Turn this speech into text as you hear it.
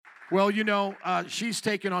Well, she's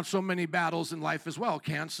taken on so many battles in life as well,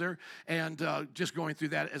 cancer, and just going through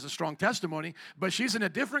that as a strong testimony. But she's in a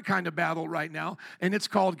different kind of battle right now, and it's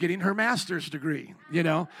called getting her master's degree,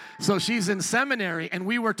 So she's in seminary, and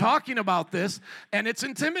we were talking about this, and it's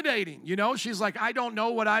intimidating, She's like, I don't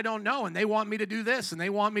know what I don't know, and they want me to do this, and they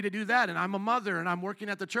want me to do that, and I'm a mother, and I'm working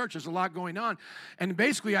at the church. There's a lot going on. And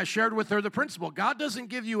basically, I shared with her the principle. God doesn't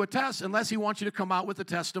give you a test unless he wants you to come out with a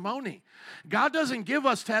testimony. God doesn't give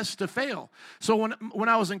us tests to fail. So when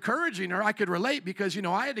I was encouraging her, I could relate because,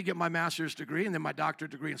 I had to get my master's degree and then my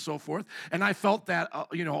doctorate degree and so forth. And I felt that,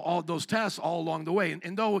 all those tests all along the way.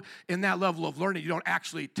 And though in that level of learning, you don't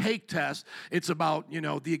actually take tests, it's about,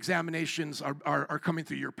 the examinations are coming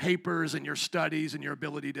through your papers and your studies and your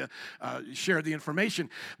ability to share the information.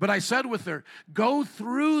 But I said with her, go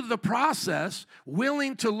through the process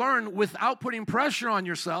willing to learn without putting pressure on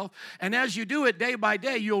yourself. And as you do it day by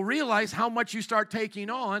day, you'll realize how much you start taking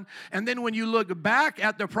on. And then when you look back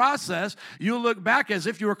at the process, you'll look back as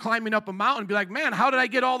if you were climbing up a mountain and be like, man, how did I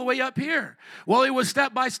get all the way up here? Well, it was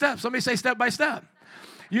step by step. Somebody say step by step.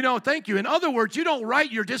 Thank you. In other words, you don't write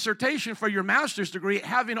your dissertation for your master's degree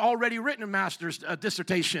having already written a master's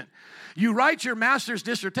dissertation. You write your master's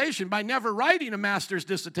dissertation by never writing a master's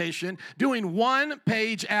dissertation, doing one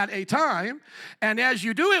page at a time. And as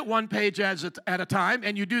you do it one page at a time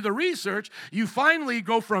and you do the research, you finally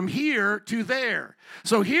go from here to there.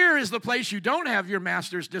 So here is the place you don't have your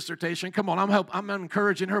master's dissertation. Come on, I'm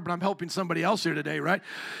encouraging her, but I'm helping somebody else here today, right?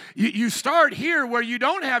 You start here where you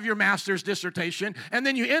don't have your master's dissertation, and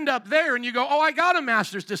then you end up there and you go, I got a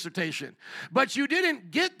master's dissertation. But you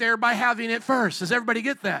didn't get there by having it first. Does everybody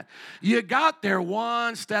get that? You got there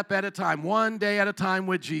one step at a time, one day at a time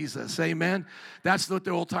with Jesus. Amen? That's what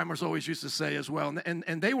the old timers always used to say as well.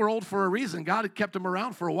 And they were old for a reason. God had kept them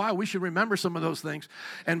around for a while. We should remember some of those things.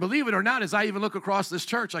 And believe it or not, as I even look across this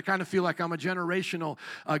church, I kind of feel like I'm a generational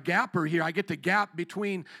gapper here. I get to gap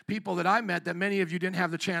between people that I met that many of you didn't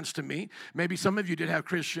have the chance to meet. Maybe some of you did have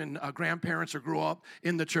Christian grandparents or grew up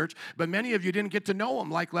in the church, but many of you didn't get to know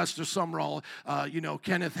them, like Lester Sumrall,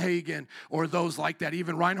 Kenneth Hagin, or those like that.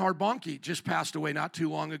 Even Reinhard Bonnke just passed away not too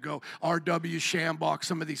long ago. R.W. Shambach,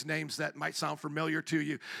 some of these names that might sound familiar to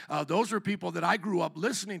you. Those were people that I grew up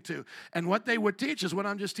listening to, and what they would teach is what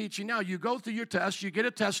I'm just teaching now. You go through your test, you get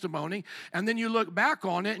a testimony, and then you look back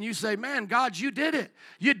on it and you say, man, God, you did it.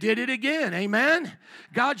 You did it again. Amen?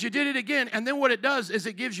 God, you did it again. And then what it does is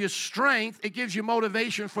it gives you strength. It gives you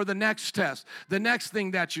motivation for the next test, the next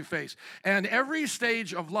thing that you face. And every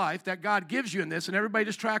stage of life that God gives you in this, and everybody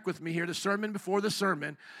just track with me here, the sermon before the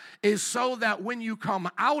sermon, is so that when you come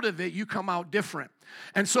out of it, you come out different.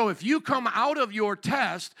 And so if you come out of your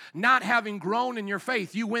test not having grown in your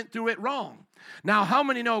faith, you went through it wrong. Now, how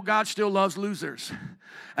many know God still loves losers?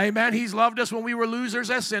 Amen. He's loved us when we were losers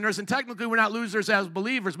as sinners, and technically we're not losers as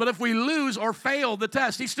believers. But if we lose or fail the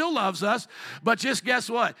test, he still loves us. But just guess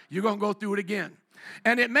what? You're going to go through it again.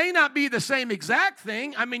 And it may not be the same exact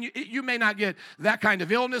thing. I mean, you may not get that kind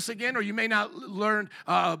of illness again, or you may not learn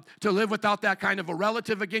to live without that kind of a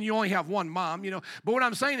relative again. You only have one mom, But what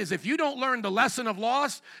I'm saying is if you don't learn the lesson of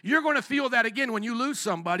loss, you're going to feel that again when you lose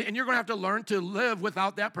somebody, and you're going to have to learn to live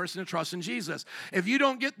without that person and trust in Jesus. If you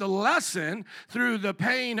don't get the lesson through the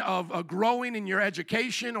pain of growing in your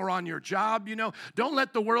education or on your job, don't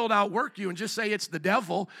let the world outwork you and just say it's the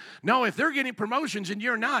devil. No, if they're getting promotions and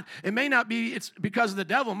you're not, it may not be it's because of the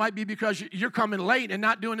devil. It might be because you're coming late and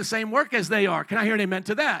not doing the same work as they are. Can I hear an amen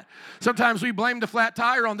to that? Sometimes we blame the flat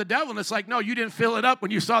tire on the devil, and it's like, no, you didn't fill it up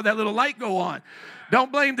when you saw that little light go on. Don't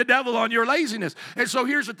blame the devil on your laziness. And so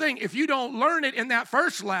here's the thing. If you don't learn it in that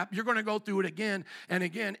first lap, you're going to go through it again and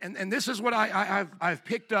again. And this is what I've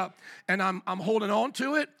picked up, and I'm holding on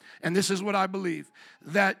to it. And this is what I believe,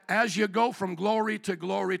 that as you go from glory to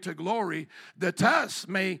glory to glory, the tests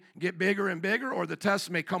may get bigger and bigger, or the tests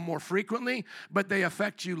may come more frequently, but they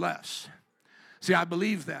affect you less. See, I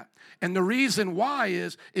believe that. And the reason why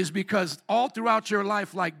is because all throughout your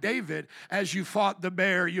life, like David, as you fought the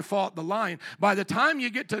bear, you fought the lion, by the time you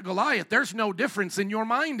get to Goliath, there's no difference in your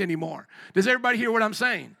mind anymore. Does everybody hear what I'm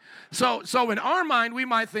saying? So in our mind, we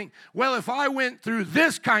might think, well, if I went through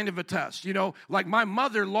this kind of a test, like my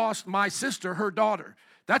mother lost my sister, her daughter.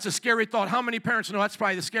 That's a scary thought. How many parents know that's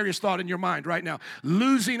probably the scariest thought in your mind right now?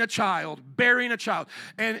 Losing a child, burying a child.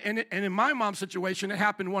 And in my mom's situation, it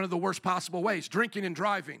happened one of the worst possible ways, drinking and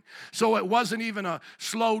driving. So it wasn't even a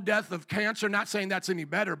slow death of cancer. Not saying that's any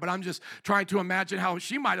better, but I'm just trying to imagine how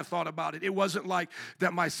she might have thought about it. It wasn't like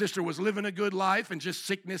that my sister was living a good life and just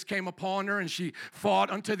sickness came upon her and she fought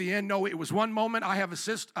until the end. No, it was one moment. I have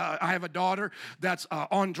a daughter that's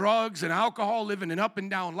on drugs and alcohol, living an up and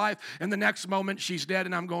down life. And the next moment, she's dead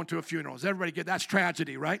and I'm going to a funeral. Does everybody get that's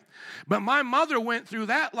tragedy, right? But my mother went through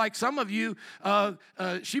that like some of you,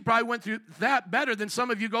 she probably went through that better than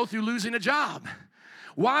some of you go through losing a job.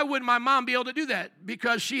 Why would my mom be able to do that?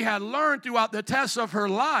 Because she had learned throughout the tests of her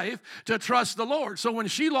life to trust the Lord. So when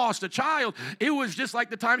she lost a child, it was just like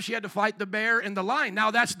the time she had to fight the bear and the lion.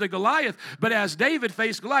 Now that's the Goliath. But as David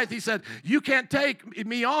faced Goliath, he said, you can't take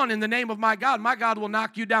me on in the name of my God. My God will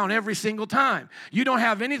knock you down every single time. You don't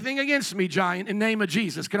have anything against me, giant, in the name of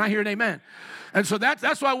Jesus. Can I hear an amen? And so that's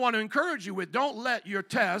what I want to encourage you with. Don't let your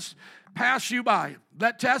tests pass you by.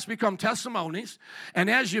 Let tests become testimonies. And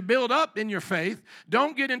as you build up in your faith,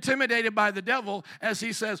 don't get intimidated by the devil as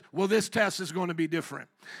he says, well, this test is going to be different.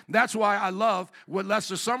 That's why I love what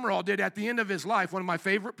Lester Sumrall did at the end of his life, one of my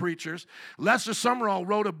favorite preachers. Lester Sumrall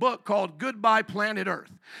wrote a book called Goodbye Planet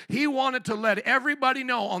Earth. He wanted to let everybody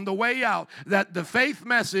know on the way out that the faith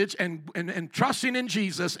message and trusting in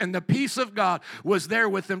Jesus and the peace of God was there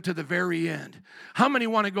with them to the very end. How many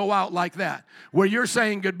want to go out like that? Where you're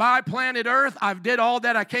saying, goodbye, planet Earth. I've did all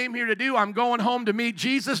that I came here to do. I'm going home to meet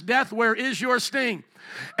Jesus. Death, where is your sting?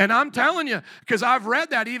 And I'm telling you, because I've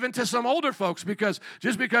read that even to some older folks, because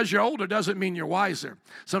just because you're older doesn't mean you're wiser.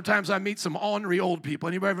 Sometimes I meet some ornery old people.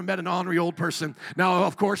 Anybody ever met an ornery old person? Now,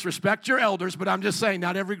 of course, respect your elders, but I'm just saying,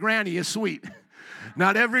 not every granny is sweet.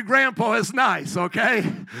 Not every grandpa is nice, okay?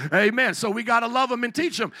 Amen. So we got to love them and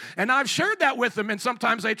teach them. And I've shared that with them, and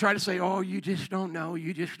sometimes they try to say, oh, you just don't know.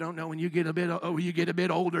 You just don't know. When you get a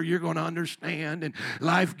bit older, you're going to understand, and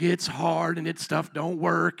life gets hard, and stuff don't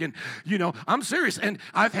work. And, I'm serious. And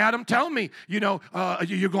I've had them tell me, you're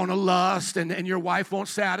going to lust, and your wife won't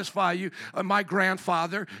satisfy you. My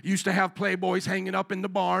grandfather used to have Playboys hanging up in the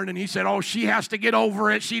barn, and he said, oh, she has to get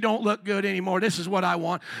over it. She don't look good anymore. This is what I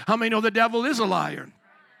want. How many know the devil is a liar?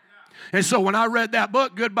 And so when I read that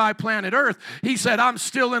book, Goodbye Planet Earth, he said, I'm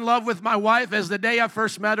still in love with my wife as the day I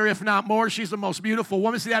first met her, if not more. She's the most beautiful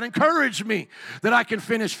woman. See, that encouraged me that I can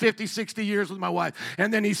finish 50, 60 years with my wife.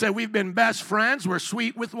 And then he said, we've been best friends. We're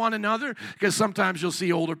sweet with one another, because sometimes you'll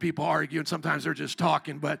see older people argue, and sometimes they're just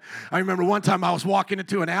talking. But I remember one time I was walking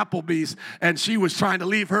into an Applebee's, and she was trying to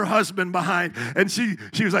leave her husband behind. And she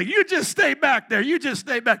was like, you just stay back there. You just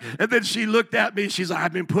stay back. And then she looked at me. She's like,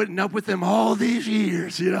 I've been putting up with him all these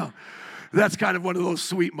years, That's kind of one of those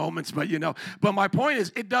sweet moments, but But my point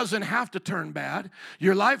is, it doesn't have to turn bad.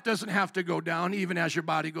 Your life doesn't have to go down even as your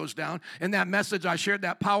body goes down. In that message, I shared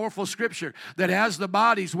that powerful scripture that as the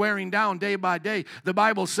body's wearing down day by day, the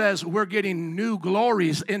Bible says we're getting new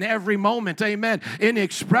glories in every moment. Amen.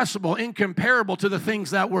 Inexpressible, incomparable to the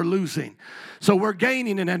things that we're losing. So we're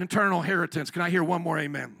gaining an eternal inheritance. Can I hear one more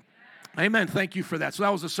amen? Amen. Thank you for that. So that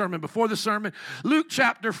was the sermon. Before the sermon, Luke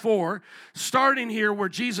chapter 4, starting here where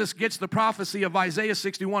Jesus gets the prophecy of Isaiah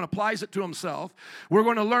 61, applies it to himself. We're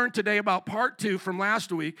going to learn today about part 2 from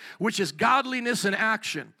last week, which is godliness in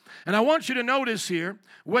action. And I want you to notice here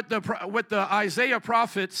what the Isaiah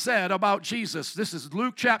prophet said about Jesus. This is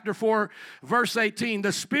Luke chapter 4, verse 18.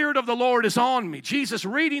 The Spirit of the Lord is on me. Jesus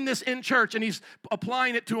reading this in church, and he's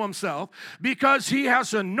applying it to himself, because he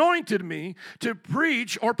has anointed me to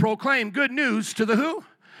preach or proclaim good news to the who?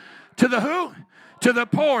 To the who? To the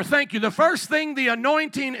poor. Thank you. The first thing the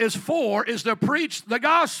anointing is for is to preach the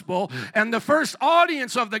gospel, and the first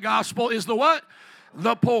audience of the gospel is the what?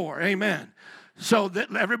 The poor. Amen. So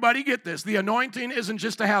that everybody get this. The anointing isn't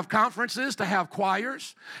just to have conferences, to have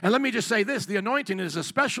choirs. And let me just say this. The anointing is a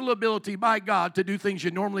special ability by God to do things you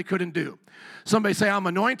normally couldn't do. Somebody say, I'm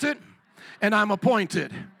anointed and I'm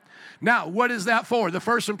appointed. Now, what is that for? The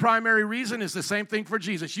first and primary reason is the same thing for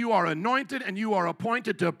Jesus. You are anointed and you are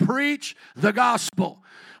appointed to preach the gospel.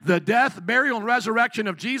 The death, burial, and resurrection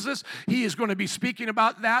of Jesus, he is going to be speaking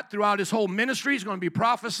about that throughout his whole ministry. He's going to be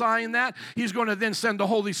prophesying that. He's going to then send the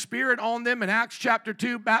Holy Spirit on them in Acts chapter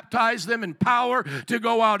 2, baptize them in power to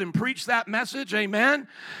go out and preach that message. Amen?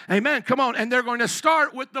 Amen. Come on. And they're going to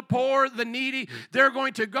start with the poor, the needy. They're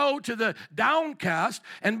going to go to the downcast.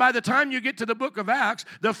 And by the time you get to the book of Acts,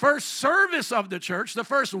 the first service of the church, the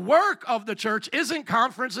first work of the church isn't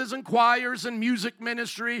conferences and choirs and music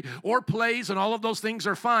ministry or plays, and all of those things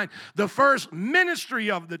are fine. The first ministry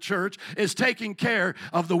of the church is taking care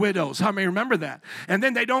of the widows. How many remember that? And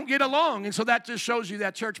then they don't get along. And so that just shows you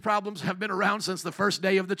that church problems have been around since the first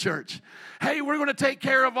day of the church. Hey, we're going to take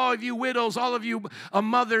care of all of you widows, all of you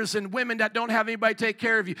mothers and women that don't have anybody take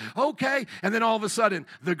care of you. Okay. And then all of a sudden,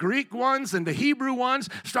 the Greek ones and the Hebrew ones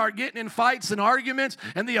start getting in fights and arguments.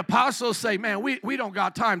 And the apostles apostles say, man, we don't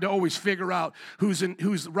got time to always figure out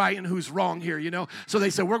who's right and who's wrong here, you know. So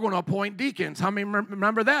they said, we're going to appoint deacons. How many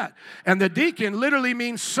remember that? And the deacon literally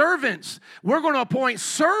means servants. We're going to appoint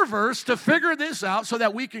servers to figure this out so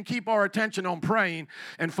that we can keep our attention on praying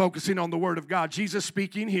and focusing on the Word of God. Jesus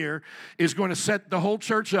speaking here is going to set the whole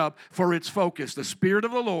church up for its focus. The Spirit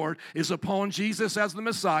of the Lord is upon Jesus as the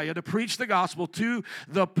Messiah to preach the gospel to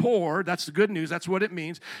the poor. That's the good news. That's what it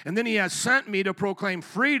means. And then he has sent me to proclaim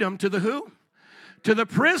freedom to the who? To the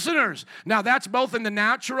prisoners. Now, that's both in the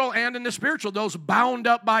natural and in the spiritual. Those bound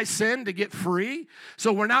up by sin to get free.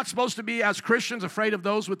 So we're not supposed to be, as Christians, afraid of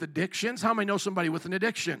those with addictions. How many know somebody with an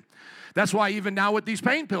addiction? That's why even now with these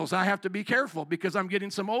pain pills, I have to be careful because I'm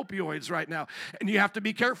getting some opioids right now. And you have to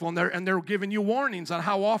be careful, and they're giving you warnings on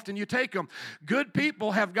how often you take them. Good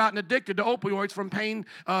people have gotten addicted to opioids from pain,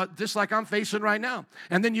 just like I'm facing right now.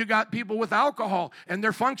 And then you got people with alcohol, and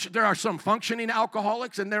there are some functioning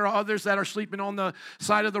alcoholics, and there are others that are sleeping on the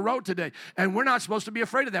side of the road today. And we're not supposed to be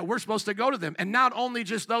afraid of that. We're supposed to go to them. And not only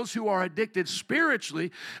just those who are addicted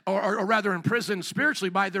spiritually, or rather imprisoned spiritually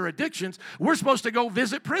by their addictions, we're supposed to go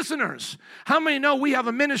visit prisoners. How many know we have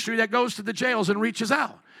a ministry that goes to the jails and reaches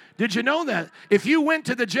out? Did you know that? If you went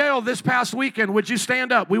to the jail this past weekend, would you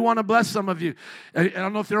stand up? We want to bless some of you. I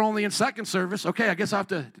don't know if they're only in second service. Okay, I guess I have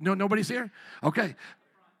to. No, nobody's here? Okay.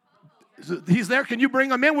 He's there. Can you bring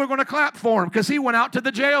him in? We're going to clap for him because he went out to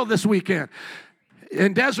the jail this weekend.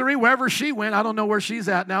 And Desiree, wherever she went, I don't know where she's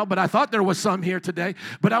at now, but I thought there was some here today.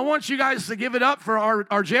 But I want you guys to give it up for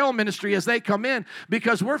our jail ministry as they come in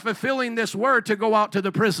because we're fulfilling this word to go out to the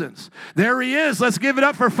prisons. There he is. Let's give it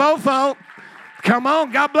up for Fofo. Come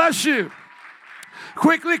on. God bless you.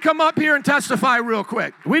 Quickly come up here and testify real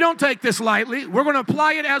quick. We don't take this lightly. We're going to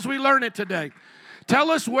apply it as we learn it today.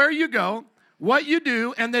 Tell us where you go, what you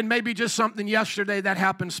do, and then maybe just something yesterday that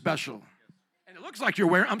happened special. Looks like you're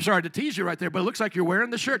wearing, I'm sorry to tease you right there, but it looks like you're wearing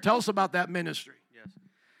the shirt. Tell us about that ministry. Yes.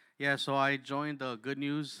 Yeah, so I joined the Good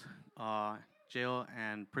News Jail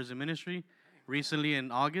and Prison Ministry recently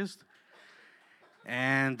in August.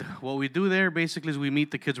 And what we do there basically is we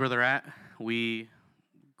meet the kids where they're at. We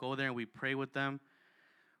go there and we pray with them.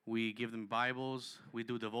 We give them Bibles. We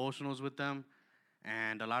do devotionals with them.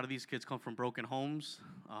 And a lot of these kids come from broken homes.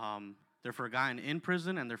 They're forgotten in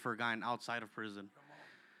prison and they're forgotten outside of prison.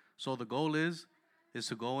 So the goal is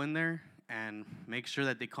to go in there and make sure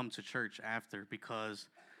that they come to church after, because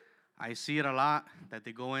I see it a lot that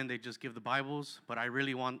they go in, they just give the Bibles, but I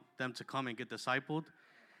really want them to come and get discipled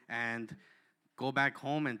and go back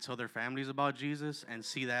home and tell their families about Jesus and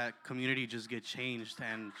see that community just get changed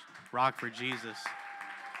and rock for Jesus.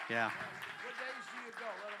 Yeah. What days do you go?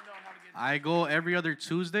 Let them know how to get I go every other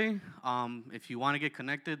Tuesday. If you want to get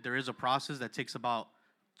connected, there is a process that takes about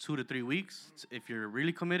 2 to 3 weeks if you're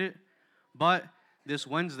really committed. But this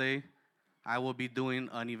Wednesday, I will be doing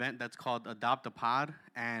an event that's called Adopt a Pod,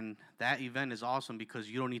 and that event is awesome because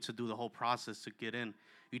you don't need to do the whole process to get in.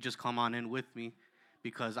 You just come on in with me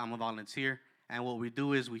because I'm a volunteer, and what we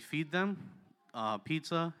do is we feed them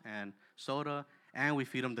pizza and soda, and we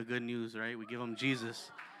feed them the good news, right? We give them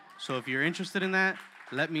Jesus. So if you're interested in that,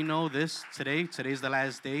 let me know today. Today's the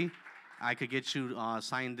last day. I could get you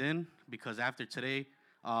signed in because after today,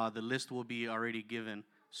 the list will be already given.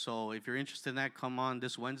 So if you're interested in that, come on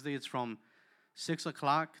this Wednesday. It's from 6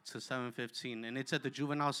 o'clock to 7:15, and it's at the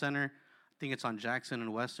Juvenile Center. I think it's on Jackson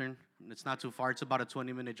and Western. It's not too far. It's about a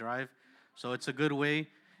 20-minute drive. So it's a good way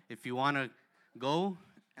if you want to go.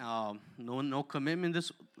 No commitment.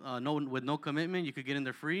 With no commitment, you could get in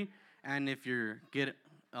there free. And if you get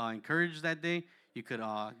encouraged that day, you could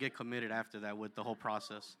get committed after that with the whole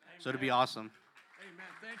process. Amen. So it'll be awesome. Amen.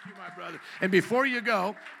 Thank you, my brother. And before you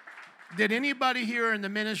go, did anybody here in the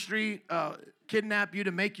ministry kidnap you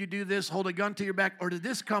to make you do this, hold a gun to your back, or did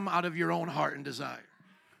this come out of your own heart and desire?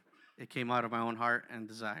 It came out of my own heart and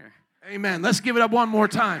desire. Amen. Let's give it up one more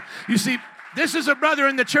time. You see, this is a brother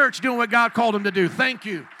in the church doing what God called him to do. Thank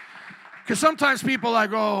you. Because sometimes people are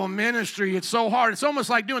like, oh, ministry, it's so hard. It's almost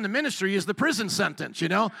like doing the ministry is the prison sentence, you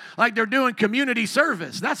know? Like they're doing community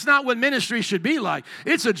service. That's not what ministry should be like.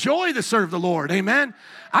 It's a joy to serve the Lord, amen?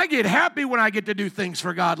 I get happy when I get to do things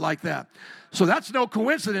for God like that. So that's no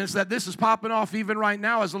coincidence that this is popping off even right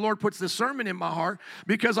now as the Lord puts this sermon in my heart,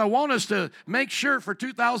 because I want us to make sure for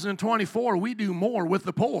 2024 we do more with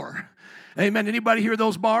the poor. Amen. Anybody hear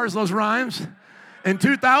those bars, those rhymes? In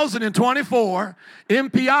 2024,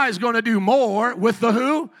 MPI is going to do more with the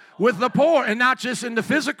who? With the poor, and not just in the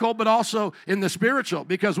physical, but also in the spiritual.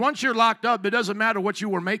 Because once you're locked up, it doesn't matter what you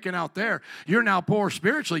were making out there. You're now poor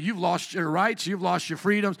spiritually. You've lost your rights. You've lost your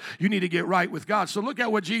freedoms. You need to get right with God. So look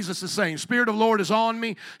at what Jesus is saying. Spirit of the Lord is on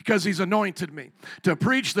me because he's anointed me to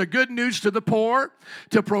preach the good news to the poor,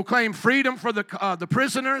 to proclaim freedom for the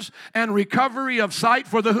prisoners, and recovery of sight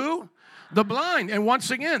for the who? The blind. And once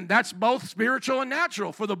again, that's both spiritual and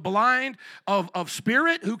natural. For the blind of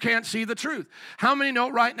spirit who can't see the truth. How many know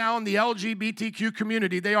right now in the LGBTQ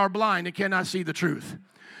community, they are blind and cannot see the truth?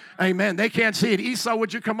 Amen. They can't see it. Esau,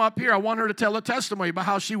 would you come up here? I want her to tell a testimony about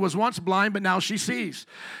how she was once blind, but now she sees.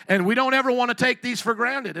 And we don't ever want to take these for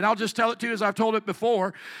granted. And I'll just tell it to you as I've told it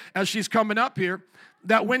before, as she's coming up here,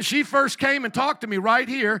 that when she first came and talked to me right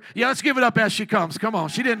here, yeah, let's give it up as she comes. Come on.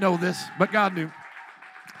 She didn't know this, but God knew.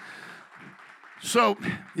 So,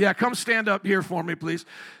 yeah, come stand up here for me, please.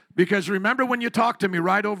 Because remember when you talked to me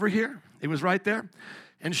right over here? It was right there.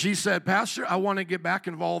 And she said, Pastor, I want to get back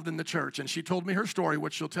involved in the church. And she told me her story,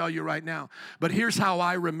 which she'll tell you right now. But here's how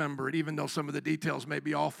I remember it, even though some of the details may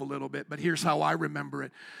be off a little bit. But here's how I remember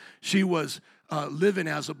it. She was living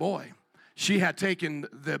as a boy. She had taken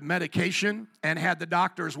the medication and had the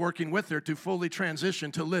doctors working with her to fully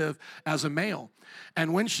transition to live as a male.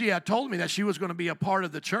 And when she had told me that she was going to be a part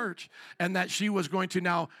of the church and that she was going to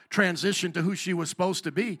now transition to who she was supposed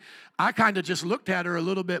to be, I kind of just looked at her a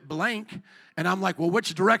little bit blank, and I'm like, well,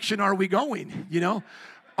 which direction are we going, you know?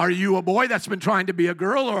 Are you a boy that's been trying to be a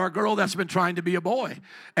girl or a girl that's been trying to be a boy?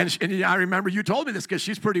 And I remember you told me this because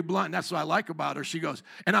she's pretty blunt. That's what I like about her. She goes,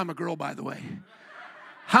 and I'm a girl, by the way.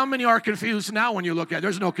 How many are confused now when you look at her?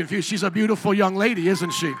 There's no confusion. She's a beautiful young lady,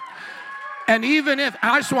 isn't she? And even if,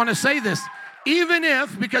 I just want to say this, even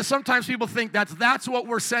if, because sometimes people think that's what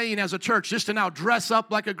we're saying as a church, just to now dress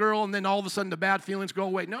up like a girl and then all of a sudden the bad feelings go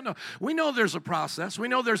away. No. We know there's a process. We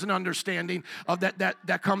know there's an understanding of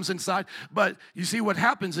that comes inside. But you see, what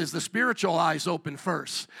happens is the spiritual eyes open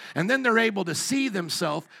first. And then they're able to see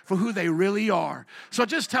themselves for who they really are. So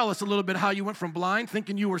just tell us a little bit how you went from blind,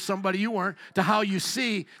 thinking you were somebody you weren't, to how you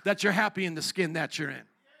see that you're happy in the skin that you're in.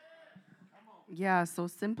 Yeah, so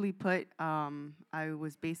simply put, I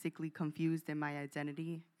was basically confused in my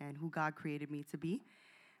identity and who God created me to be.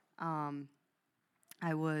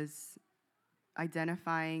 I was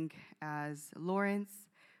identifying as Lawrence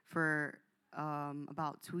for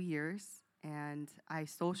about 2 years, and I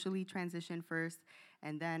socially transitioned first,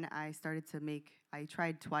 and then I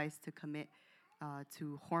tried twice to commit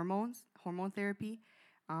to hormone therapy,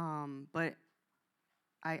 but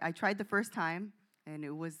I tried the first time, and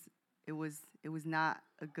it was not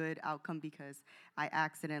a good outcome because I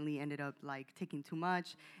accidentally ended up like taking too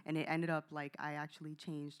much, and it ended up like I actually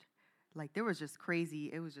changed. Like there was just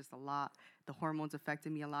crazy. It was just a lot. The hormones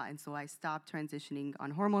affected me a lot, and so I stopped transitioning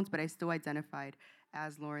on hormones, but I still identified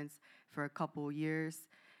as Lawrence for a couple years.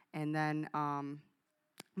 And then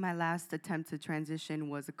my last attempt to transition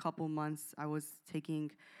was a couple months. I was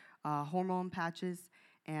taking hormone patches,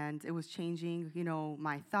 and it was changing,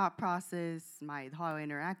 my thought process, how I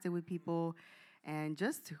interacted with people, and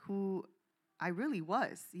just who I really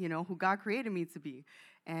was, who God created me to be.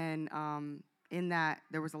 And in that,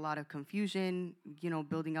 there was a lot of confusion,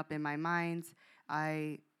 building up in my mind.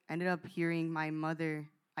 I ended up hearing my mother.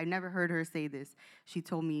 I never heard her say this. She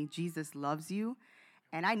told me, Jesus loves you.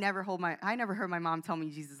 And I never heard my mom tell me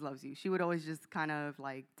Jesus loves you. She would always just kind of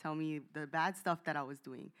like tell me the bad stuff that I was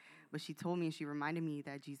doing. But she told me, she reminded me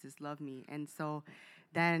that Jesus loved me. And so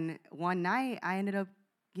then one night I ended up,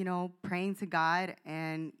 praying to God,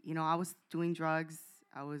 and, I was doing drugs.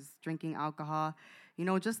 I was drinking alcohol,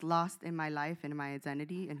 just lost in my life and my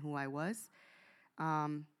identity and who I was.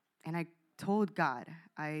 And I told God,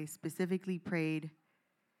 I specifically prayed,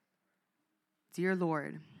 Dear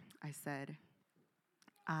Lord, I said,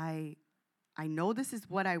 I know this is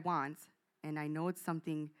what I want, and I know it's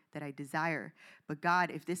something that I desire. But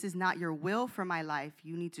God, if this is not your will for my life,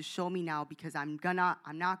 you need to show me now, because I'm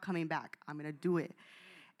not coming back. I'm gonna do it.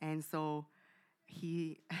 And so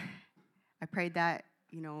I prayed that,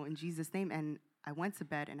 in Jesus' name, and I went to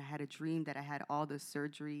bed, and I had a dream that I had all the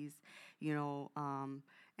surgeries, and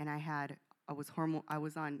I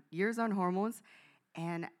was on years on hormones,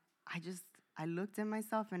 and I looked at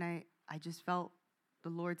myself, and I just felt the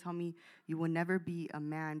Lord tell me, you will never be a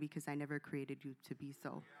man because I never created you to be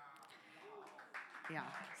so. Yeah.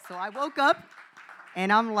 So I woke up,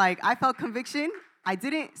 and I'm like, I felt conviction. I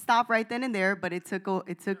didn't stop right then and there, but it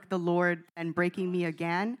took the Lord and breaking me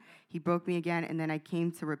again. He broke me again, and then I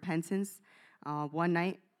came to repentance one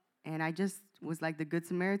night, and I just was like the Good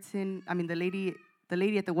Samaritan. I mean, the lady the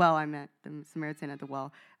lady at the well, I met, the Samaritan at the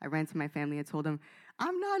well. I ran to my family and told them,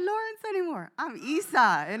 I'm not Lawrence anymore. I'm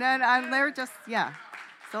Isa. And then they were just, yeah.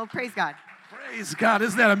 So praise God. Praise God.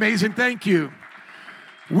 Isn't that amazing? Thank you.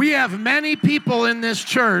 We have many people in this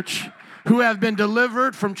church who have been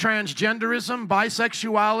delivered from transgenderism,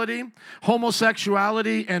 bisexuality,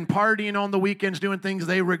 homosexuality, and partying on the weekends, doing things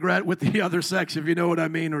they regret with the other sex, if you know what I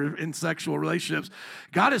mean, or in sexual relationships.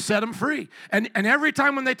 God has set them free. And every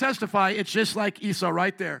time when they testify, it's just like Esau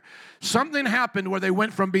right there. Something happened where they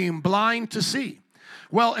went from being blind to see.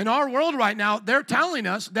 Well, in our world right now, they're telling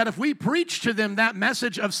us that if we preach to them that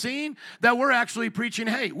message of seeing, that we're actually preaching,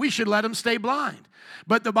 hey, we should let them stay blind.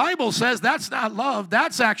 But the Bible says that's not love,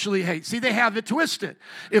 that's actually hate. See, they have it twisted.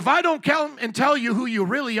 If I don't come and tell you who you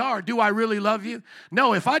really are, do I really love you?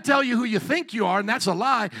 No, if I tell you who you think you are, and that's a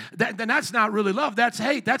lie, then that's not really love, that's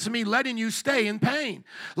hate. That's me letting you stay in pain.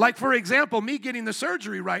 Like, for example, me getting the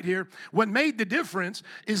surgery right here, what made the difference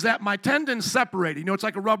is that my tendon's separated. You know, it's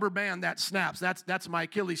like a rubber band that snaps. That's my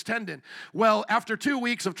Achilles tendon. Well, after 2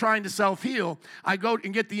 weeks of trying to self-heal, I go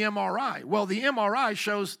and get the MRI. Well, the MRI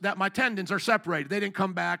shows that my tendons are separated. They didn't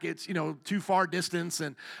come back. It's, too far distance,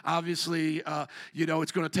 and obviously,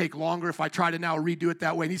 it's going to take longer if I try to now redo it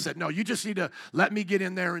that way. And he said, no, you just need to let me get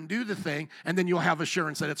in there and do the thing, and then you'll have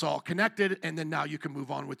assurance that it's all connected, and then now you can move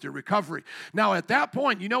on with your recovery. Now, at that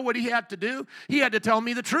point, you know what he had to do? He had to tell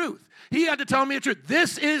me the truth. He had to tell me the truth.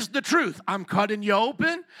 This is the truth. I'm cutting you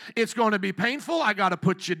open. It's going to be painful. I got to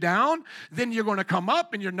put you down. Then you're going to come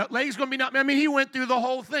up, and your leg's going to be not. I mean, he went through the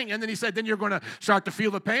whole thing, and then he said, then you're going to start to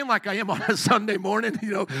feel the pain like I am on a Sunday morning,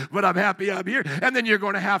 but I'm happy I'm here. And then you're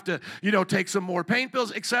going to have to, take some more pain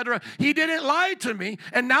pills, etc. He didn't lie to me,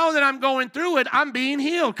 and now that I'm going through it, I'm being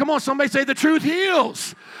healed. Come on, somebody say the truth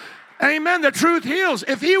heals. Amen. The truth heals.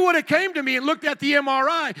 If he would have came to me and looked at the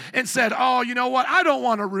MRI and said, oh, you know what? I don't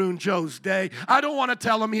want to ruin Joe's day. I don't want to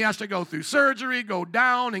tell him he has to go through surgery, go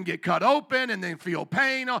down and get cut open and then feel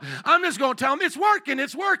pain. I'm just going to tell him it's working.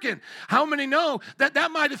 It's working. How many know that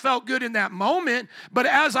might have felt good in that moment, but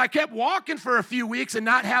as I kept walking for a few weeks and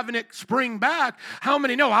not having it spring back, how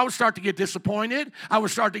many know I would start to get disappointed? I would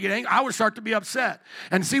start to get angry. I would start to be upset.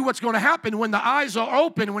 And see what's going to happen when the eyes are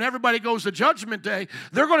open, when everybody goes to Judgment Day,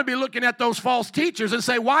 they're going to be looking at those false teachers and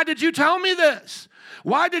say, why did you tell me this?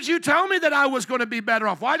 Why did you tell me that I was going to be better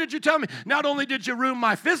off? Why did you tell me? Not only did you ruin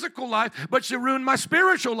my physical life, but you ruined my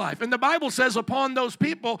spiritual life. And the Bible says upon those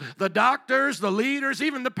people, the doctors, the leaders,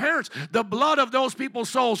 even the parents, the blood of those people's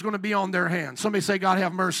souls is going to be on their hands. Somebody say, God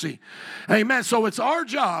have mercy. Amen. So it's our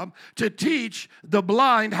job to teach the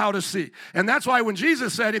blind how to see. And that's why when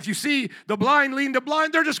Jesus said, if you see the blind leading the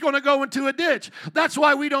blind, they're just going to go into a ditch. That's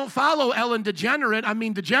why we don't follow Ellen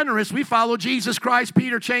DeGeneres. We follow Jesus Christ,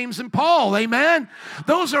 Peter, James, and Paul. Amen.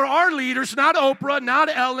 Those are our leaders, not Oprah, not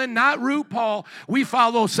Ellen, not RuPaul. We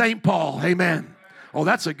follow St. Paul. Amen. Oh,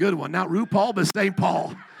 that's a good one. Not RuPaul, but St.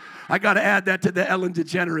 Paul. I got to add that to the Ellen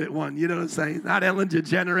DeGenerate one. You know what I'm saying? Not Ellen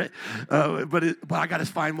DeGenerate, but I got to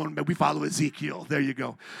find one. But we follow Ezekiel. There you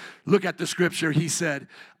go. Look at the scripture. He said,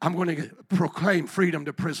 I'm going to proclaim freedom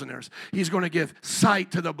to prisoners. He's going to give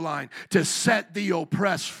sight to the blind, to set the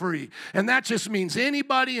oppressed free. And that just means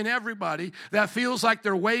anybody and everybody that feels like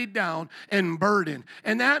they're weighed down and burdened.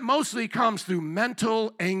 And that mostly comes through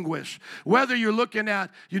mental anguish. Whether you're looking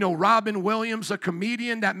at, Robin Williams, a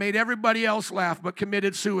comedian that made everybody else laugh but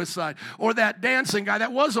committed suicide, or that dancing guy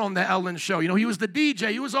that was on the Ellen show. He was the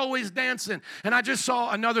DJ. He was always dancing. And I just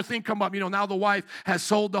saw another thing come up. Now the wife has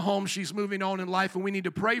sold the home. She's moving on in life, and we need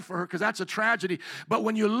to pray for her because that's a tragedy. But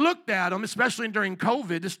when you looked at him, especially during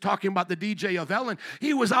COVID, just talking about the DJ of Ellen,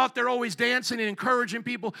 he was out there always dancing and encouraging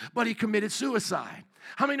people, but he committed suicide.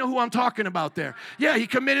 How many know who I'm talking about there? Yeah, he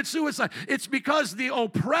committed suicide. It's because the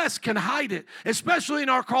oppressed can hide it, especially in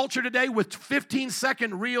our culture today with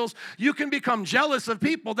 15-second reels. You can become jealous of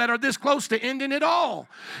people that are this close to ending it all.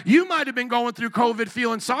 You might have been going through COVID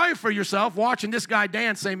feeling sorry for yourself, watching this guy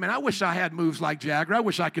dance, saying, man, I wish I had moves like Jagger. I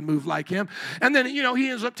wish I could move like him. And then, he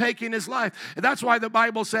ends up taking his life. And that's why the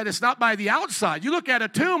Bible said it's not by the outside. You look at a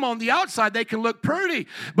tomb on the outside, they can look pretty,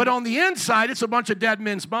 but on the inside, it's a bunch of dead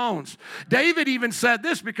men's bones. David even said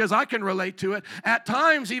this because I can relate to it. At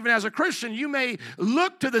times, even as a Christian, you may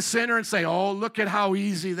look to the sinner and say, oh, look at how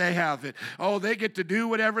easy they have it. Oh, they get to do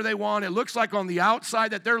whatever they want. It looks like on the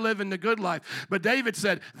outside that they're living the good life. But David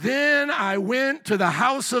said, then I went to the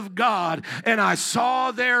house of God and I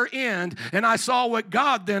saw their end, and I saw what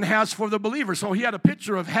God then has for the believer. So he had a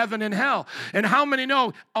picture of heaven and hell. And how many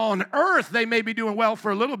know on earth they may be doing well for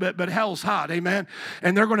a little bit, but hell's hot, amen?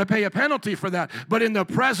 And they're going to pay a penalty for that. But in the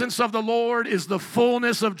presence of the Lord is the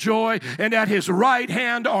fullness of joy, and at his right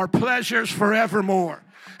hand are pleasures forevermore.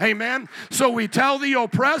 Amen. So we tell the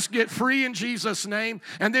oppressed, get free in Jesus' name,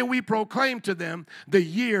 and then we proclaim to them the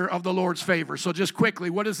year of the Lord's favor. So just quickly,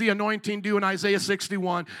 what does the anointing do in Isaiah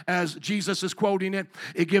 61 as Jesus is quoting it?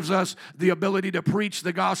 It gives us the ability to preach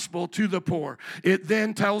the gospel to the poor. It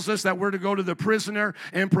then tells us that we're to go to the prisoner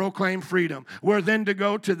and proclaim freedom. We're then to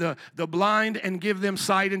go to the blind and give them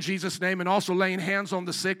sight in Jesus' name, and also laying hands on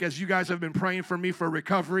the sick, as you guys have been praying for me for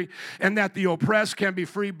recovery, and that the oppressed can be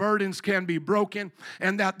free, burdens can be broken,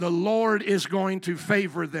 and that the Lord is going to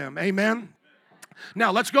favor them. Amen.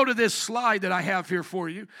 Now, let's go to this slide that I have here for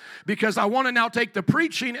you, because I want to now take the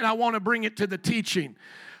preaching and I want to bring it to the teaching.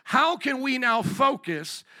 How can we now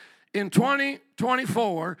focus in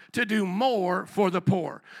 2024 to do more for the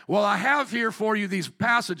poor? Well, I have here for you these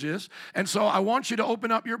passages, and so I want you to open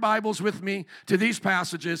up your Bibles with me to these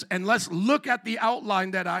passages, and let's look at the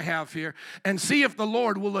outline that I have here and see if the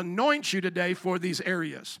Lord will anoint you today for these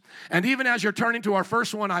areas. And even as you're turning to our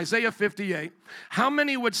first one, Isaiah 58, how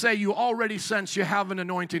many would say you already sense you have an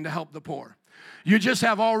anointing to help the poor? You just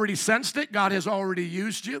have already sensed it. God has already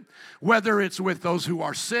used you, whether it's with those who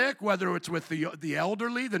are sick, whether it's with the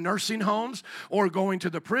elderly, the nursing homes, or going to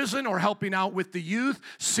the prison, or helping out with the youth,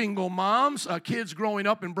 single moms, kids growing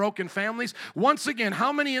up in broken families. Once again,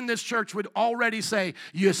 how many in this church would already say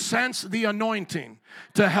you sense the anointing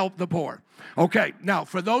to help the poor? Okay, now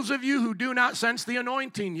for those of you who do not sense the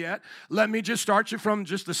anointing yet, let me just start you from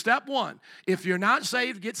just the step one. If you're not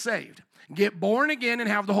saved, get saved. Get born again and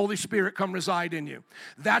have the Holy Spirit come reside in you.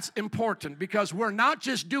 That's important, because we're not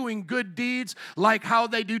just doing good deeds like how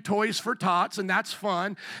they do Toys for Tots, and that's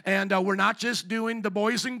fun. And we're not just doing the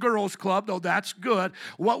Boys and Girls Club, though that's good.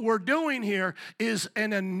 What we're doing here is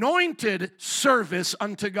an anointed service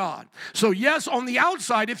unto God. So yes, on the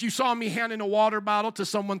outside, if you saw me handing a water bottle to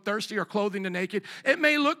someone thirsty or clothing the naked, it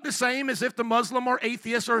may look the same as if the Muslim or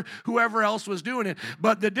atheist or whoever else was doing it.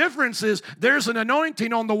 But the difference is there's an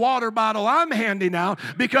anointing on the water bottle I'm handing out,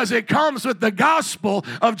 because it comes with the gospel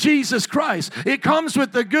of Jesus Christ. It comes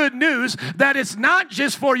with the good news that it's not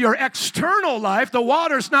just for your external life. The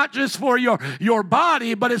water's not just for your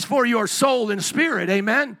body, but it's for your soul and spirit.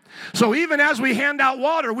 Amen. So even as we hand out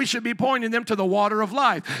water, we should be pointing them to the water of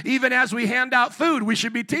life. Even as we hand out food, we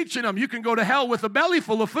should be teaching them you can go to hell with a belly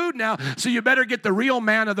full of food now, so you better get the real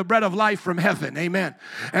manna, the bread of life from heaven. Amen.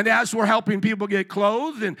 And as we're helping people get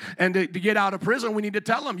clothed and to get out of prison, we need to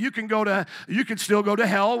tell them you can still go to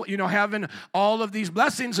hell, having all of these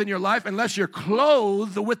blessings in your life, unless you're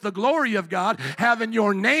clothed with the glory of God, having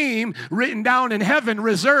your name written down in heaven,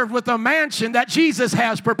 reserved with a mansion that Jesus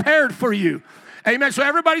has prepared for you. Amen. So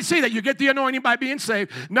everybody see that you get the anointing by being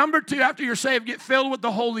saved. Number two, after you're saved, get filled with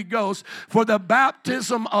the Holy Ghost for the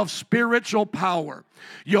baptism of spiritual power.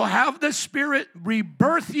 You'll have the Spirit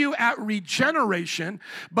rebirth you at regeneration,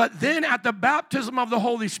 but then at the baptism of the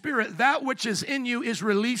Holy Spirit, that which is in you is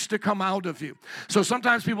released to come out of you. So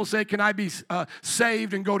sometimes people say, can I be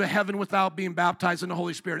saved and go to heaven without being baptized in the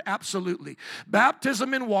Holy Spirit? Absolutely.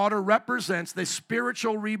 Baptism in water represents the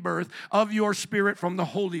spiritual rebirth of your spirit from the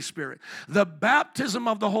Holy Spirit. The baptism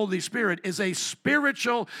of the Holy Spirit is a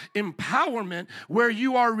spiritual empowerment where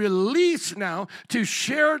you are released now to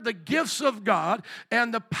share the gifts of God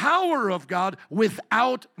and the power of God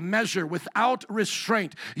without measure, without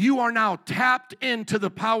restraint. You are now tapped into the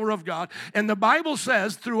power of God. And the Bible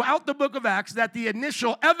says throughout the book of Acts that the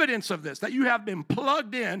initial evidence of this, that you have been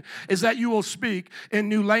plugged in, is that you will speak in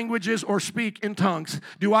new languages or speak in tongues.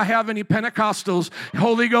 Do I have any Pentecostals,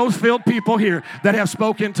 Holy Ghost-filled people here that have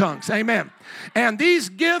spoken tongues? Amen. And these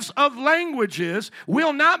gifts of languages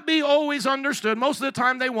will not be always understood. Most of the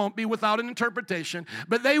time they won't be without an interpretation,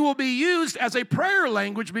 but they will be used as a prayer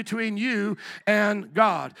language between you and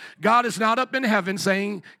God. God is not up in heaven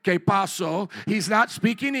saying, que paso. He's not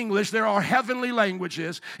speaking English. There are heavenly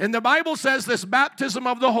languages. And the Bible says this baptism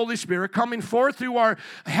of the Holy Spirit coming forth through our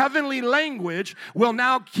heavenly language will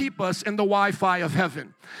now keep us in the Wi-Fi of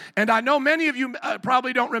heaven. And I know many of you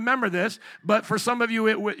probably don't remember this, but for some of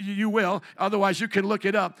you, you will. Otherwise, you can look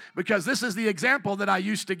it up, because this is the example that I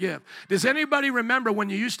used to give. Does anybody remember when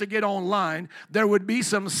you used to get online, there would be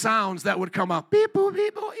some sounds that would come up, beep, boop,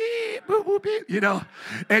 beep, boop, beep, boop, boop, beep,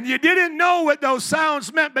 and you didn't know what those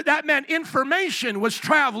sounds meant, but that meant information was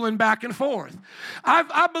traveling back and forth.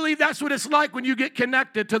 I believe that's what it's like when you get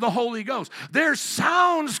connected to the Holy Ghost. There's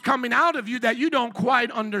sounds coming out of you that you don't quite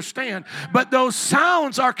understand, but those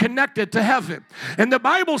sounds are connected to heaven. And the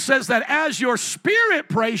Bible says that as your spirit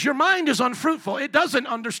prays, your mind is unfruitful. It doesn't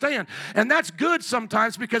understand. And that's good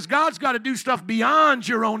sometimes, because God's got to do stuff beyond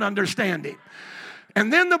your own understanding.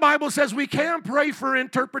 And then the Bible says we can pray for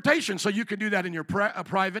interpretation. So you can do that in your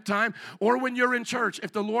private time or when you're in church.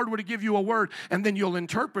 If the Lord were to give you a word, and then you'll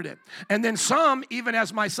interpret it. And then some, even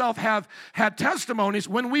as myself, have had testimonies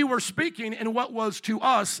when we were speaking in what was to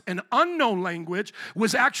us an unknown language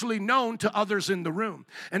was actually known to others in the room.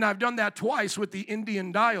 And I've done that twice with the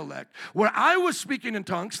Indian dialect, where I was speaking in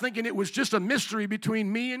tongues thinking it was just a mystery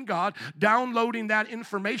between me and God, downloading that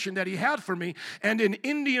information that he had for me. And an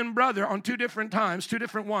Indian brother on 2 different times, 2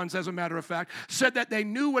 different ones, as a matter of fact, said that they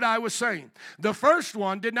knew what I was saying. The first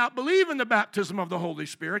one did not believe in the baptism of the Holy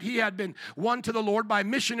Spirit. He had been won to the Lord by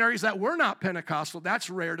missionaries that were not Pentecostal. That's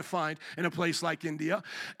rare to find in a place like India.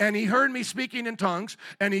 And he heard me speaking in tongues,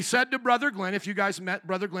 and he said to Brother Glenn, if you guys met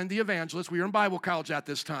Brother Glenn the evangelist, we were in Bible college at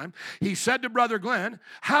this time, he said to Brother Glenn,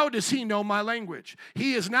 how does he know my language?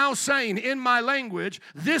 He is now saying in my language,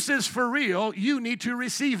 this is for real, you need to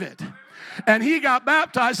receive it. And he got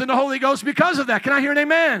baptized in the Holy Ghost because of that. Can I hear an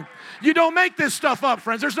amen? You don't make this stuff up,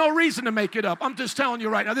 friends. There's no reason to make it up. I'm just telling you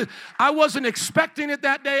right now. I wasn't expecting it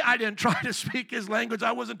that day. I didn't try to speak his language.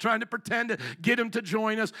 I wasn't trying to pretend to get him to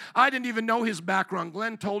join us. I didn't even know his background.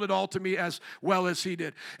 Glenn told it all to me as well as he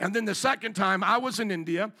did. And then the second time, I was in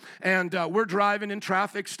India, and we're driving in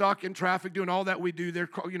traffic, stuck in traffic, doing all that we do there,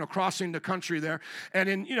 crossing the country there.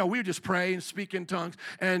 And we would just pray and speak in tongues.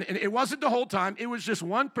 And it wasn't the whole time. It was just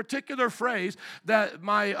one particular phrase that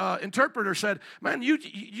my interpreter said, man,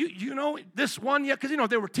 you know this one yet? Because,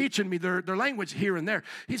 they were teaching me their language here and there.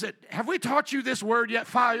 He said, have we taught you this word yet?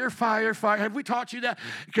 Fire, fire, fire. Have we taught you that?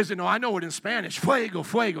 Because, I know it in Spanish. Fuego,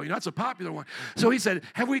 fuego. That's a popular one. So he said,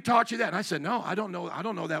 have we taught you that? And I said, no, I don't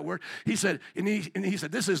know that word. He said, and he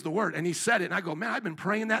said, this is the word. And he said it. And I go, man, I've been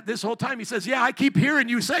praying that this whole time. He says, yeah, I keep hearing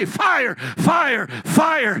you say fire, fire,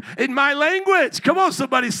 fire in my language. Come on,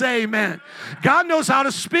 somebody say amen. God knows how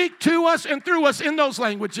to speak to us and through us in those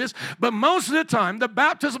languages, but most of the time, the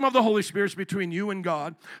baptism of the Holy Spirit is between you and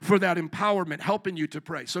God for that empowerment, helping you to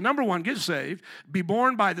pray. So number one, get saved, be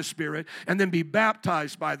born by the Spirit, and then be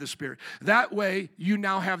baptized by the Spirit. That way, you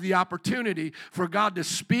now have the opportunity for God to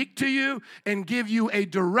speak to you and give you a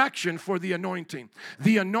direction for the anointing.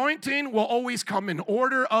 The anointing will always come in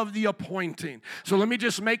order of the appointing. So let me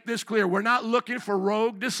just make this clear. We're not looking for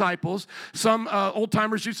rogue disciples. Some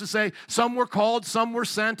old-timers used to say, some were called, some were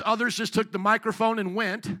sent, others just took the microphone and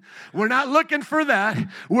went. We're not looking for that.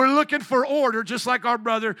 We're looking for order, just like our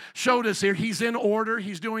brother showed us here. He's in order.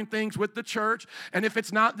 He's doing things with the church. And if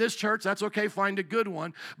it's not this church, that's okay. Find a good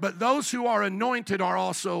one. But those who are anointed are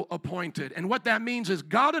also appointed. And what that means is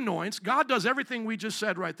God anoints. God does everything we just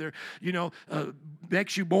said right there.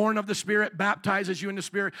 Makes you born of the Spirit, baptizes you in the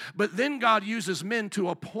Spirit. But then God uses men to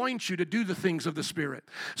appoint you to do the things of the Spirit.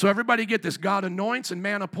 So everybody get this. God anoints and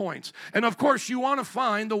man appoints. And of course, you want to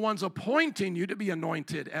find the ones appointing you to be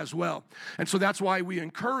anointed as well. And so that's why we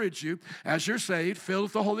encourage you, as you're saved, filled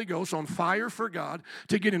with the Holy Ghost, on fire for God,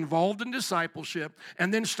 to get involved in discipleship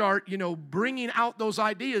and then start, bringing out those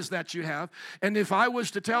ideas that you have. And if I was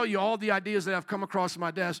to tell you all the ideas that have come across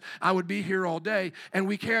my desk, I would be here all day, and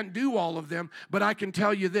we can't do all of them, but I can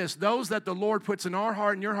tell you this, those that the Lord puts in our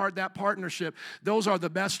heart and your heart, that partnership, those are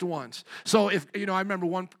the best ones. So if, I remember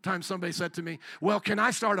one time somebody said to me, well, can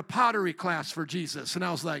I start a pottery class for Jesus? And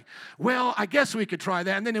I was like, well, I guess we could try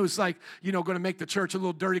that. And then it was like, going to make the church a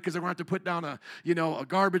little dirty because they're going to have to put down a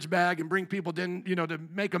garbage bag and bring people in, to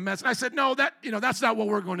make a mess. And I said, no, that's not what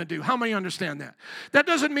we're going to do. How many understand that? That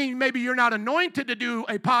doesn't mean maybe you're not anointed to do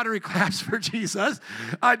a pottery class for Jesus.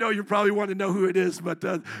 I know you probably want to know who it is, but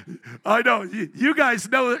I know you guys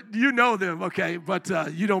know them, okay? But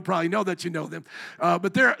you don't probably know that you know them.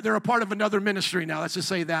 But they're a part of another ministry now. Let's just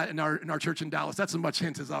say that in our church in Dallas. That's as much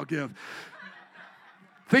hint as I'll give.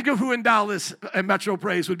 Think of who in Dallas and Metro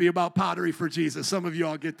Praise would be about pottery for Jesus. Some of you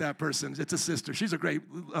all get that person. It's a sister. She's a great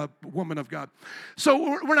woman of God.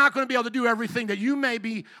 So we're not going to be able to do everything that you may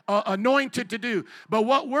be anointed to do. But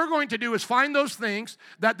what we're going to do is find those things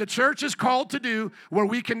that the church is called to do where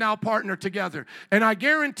we can now partner together. And I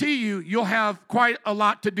guarantee you'll have quite a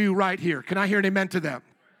lot to do right here. Can I hear an amen to that?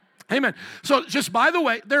 Amen. So just by the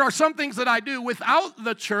way, there are some things that I do without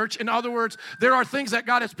the church. In other words, there are things that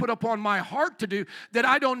God has put upon my heart to do that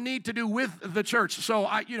I don't need to do with the church. So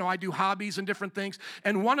I do hobbies and different things.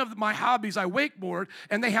 And one of my hobbies, I wakeboard,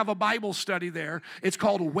 and they have a Bible study there. It's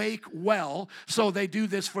called Wake Well. So they do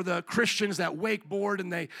this for the Christians that wakeboard, and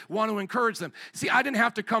they want to encourage them. See, I didn't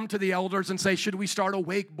have to come to the elders and say, should we start a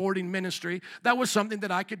wakeboarding ministry? That was something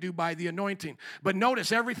that I could do by the anointing. But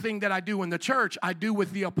notice, everything that I do in the church, I do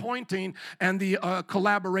with the appointing anointing and the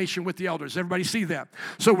collaboration with the elders. Everybody see that?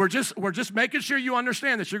 So we're just making sure you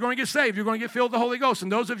understand this. You're going to get saved. You're going to get filled with the Holy Ghost.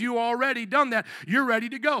 And those of you who already done that, you're ready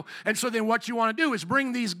to go. And so then what you want to do is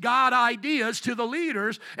bring these God ideas to the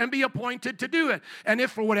leaders and be appointed to do it. And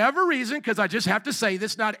if for whatever reason, because I just have to say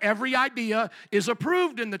this, not every idea is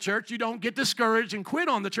approved in the church, you don't get discouraged and quit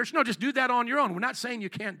on the church. No, just do that on your own. We're not saying you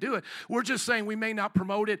can't do it. We're just saying we may not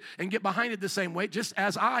promote it and get behind it the same way, just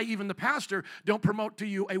as I, even the pastor, don't promote to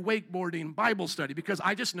you a wakeboarding Bible study, because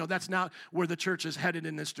I just know that's not where the church is headed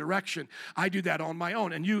in this direction. I do that on my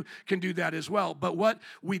own, and you can do that as well. But what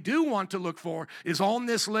we do want to look for is on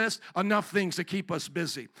this list enough things to keep us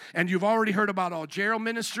busy. And you've already heard about our jail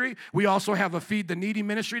ministry. We also have a Feed the Needy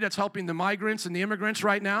ministry that's helping the migrants and the immigrants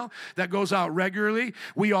right now that goes out regularly.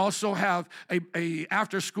 We also have a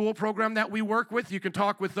after-school program that we work with. You can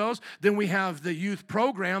talk with those. Then we have the youth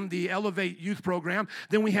program, the Elevate Youth program.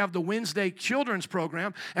 Then we have the Wednesday Children's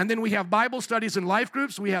program. And then we have Bible studies and life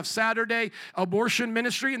groups. We have Saturday abortion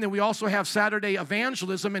ministry. And then we also have Saturday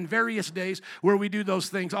evangelism and various days where we do those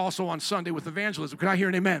things also on Sunday with evangelism. Can I hear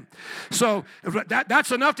an amen? So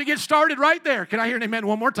that's enough to get started right there. Can I hear an amen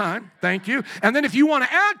one more time? Thank you. And then if you want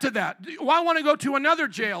to add to that, well, I want to go to another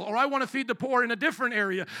jail, or I want to feed the poor in a different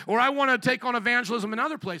area, or I want to take on evangelism in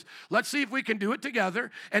another place. Let's see if we can do it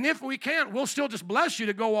together. And if we can't, we'll still just bless you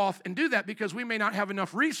to go off and do that, because we may not have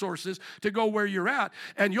enough resources to go where you're at.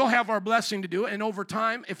 And you'll have our blessing to do it. And over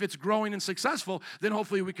time, if it's growing and successful, then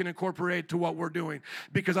hopefully we can incorporate to what we're doing.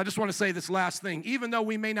 Because I just want to say this last thing. Even though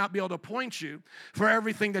we may not be able to appoint you for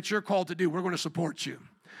everything that you're called to do, we're going to support you.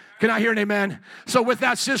 Can I hear an amen? So with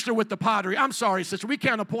that sister with the pottery, I'm sorry, sister, we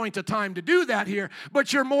can't appoint a time to do that here,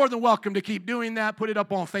 but you're more than welcome to keep doing that. Put it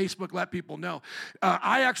up on Facebook, let people know.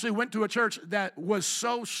 I actually went to a church that was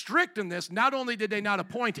so strict in this. Not only did they not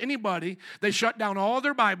appoint anybody, they shut down all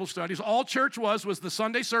their Bible studies. All church was the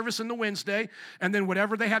Sunday service and the Wednesday, and then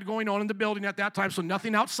whatever they had going on in the building at that time, so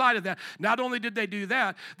nothing outside of that. Not only did they do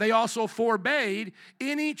that, they also forbade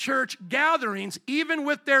any church gatherings, even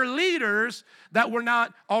with their leaders that were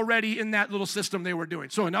not already in that little system they were doing.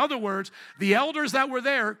 So in other words, the elders that were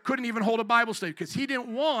there couldn't even hold a Bible study because he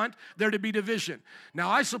didn't want there to be division. Now,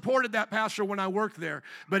 I supported that pastor when I worked there,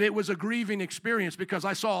 but it was a grieving experience because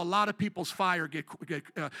I saw a lot of people's fire get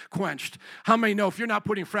quenched. How many know if you're not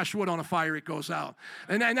putting fresh wood on a fire, it goes out?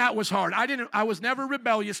 And that was hard. I was never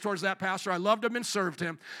rebellious towards that pastor. I loved him and served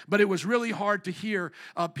him, but it was really hard to hear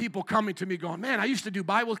people coming to me going, man, I used to do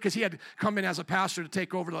Bible, because he had come in as a pastor to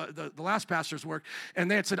take over the last pastor's work,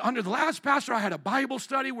 and they had said, under the last pastor, I had a Bible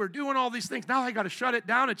study. We're doing all these things. Now I got to shut it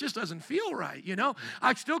down. It just doesn't feel right, you know.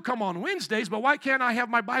 I still come on Wednesdays, but why can't I have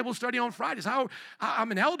my Bible study on Fridays?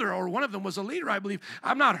 I'm an elder, or one of them was a leader, I believe.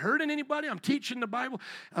 I'm not hurting anybody. I'm teaching the Bible,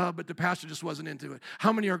 but the pastor just wasn't into it.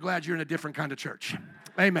 How many are glad you're in a different kind of church?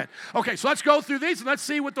 Amen. Okay, so let's go through these, and let's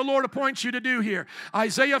see what the Lord appoints you to do here.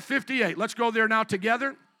 Isaiah 58. Let's go there now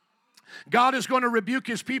together. God is going to rebuke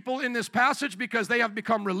his people in this passage because they have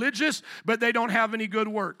become religious, but they don't have any good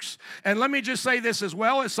works. And let me just say this as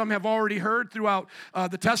well, as some have already heard throughout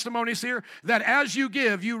the testimonies here, that as you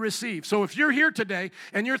give, you receive. So if you're here today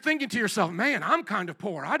and you're thinking to yourself, man, I'm kind of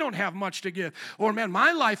poor. I don't have much to give. Or, man,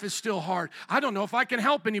 my life is still hard. I don't know if I can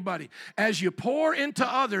help anybody. As you pour into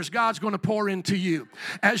others, God's going to pour into you.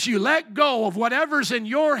 As you let go of whatever's in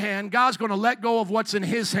your hand, God's going to let go of what's in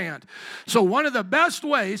his hand. So one of the best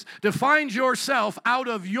ways to find yourself out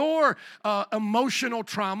of your emotional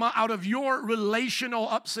trauma, out of your relational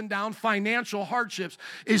ups and downs, financial hardships,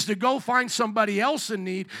 is to go find somebody else in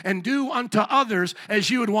need and do unto others as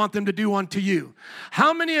you would want them to do unto you.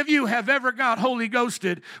 How many of you have ever got Holy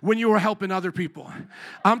Ghosted when you were helping other people?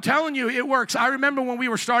 I'm telling you, it works. I remember when we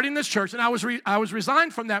were starting this church, and I was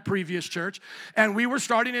resigned from that previous church, and we were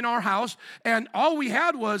starting in our house, and all we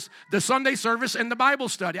had was the Sunday service and the Bible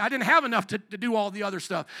study. I didn't have enough to do all the other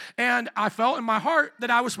stuff. And I felt in my heart that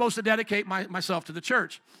I was supposed to dedicate myself to the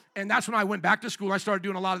church. And that's when I went back to school. I started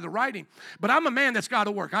doing a lot of the writing. But I'm a man that's got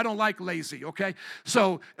to work. I don't like lazy, okay?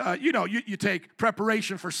 So, you take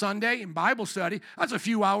preparation for Sunday and Bible study. That's a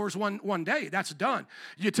few hours one day. That's done.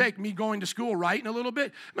 You take me going to school writing a little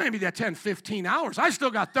bit, maybe that 10, 15 hours. I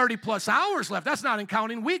still got 30-plus hours left. That's not in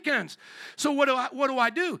counting weekends. So what do I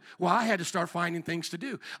do? Well, I had to start finding things to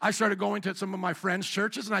do. I started going to some of my friends'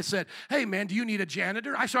 churches, and I said, hey, man, do you need a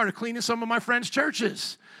janitor? I started cleaning some of my friends'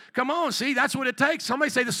 churches. Come on, see, that's what it takes.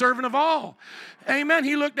 Somebody say the servant of all. Amen.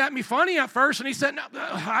 He looked at me funny at first, and he said, no,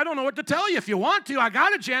 I don't know what to tell you. If you want to, I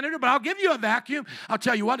got a janitor, but I'll give you a vacuum. I'll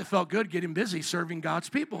tell you what, it felt good getting busy serving God's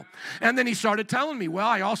people. And then he started telling me, well,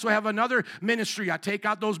 I also have another ministry. I take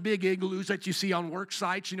out those big igloos that you see on work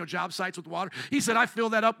sites, job sites with water. He said, I fill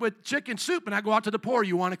that up with chicken soup, and I go out to the poor.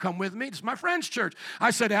 You want to come with me? It's my friend's church. I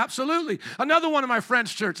said, absolutely. Another one of my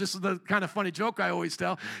friend's church, this is the kind of funny joke I always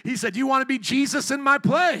tell. He said, you want to be Jesus in my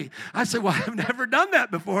play? I said, well, I've never done that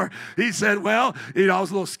before. He said, well, I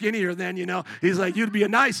was a little skinnier then, He's like, you'd be a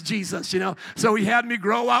nice Jesus, So he had me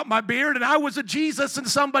grow out my beard, and I was a Jesus in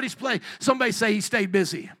somebody's play. Somebody say he stayed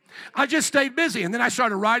busy. I just stayed busy. And then I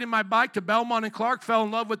started riding my bike to Belmont and Clark, fell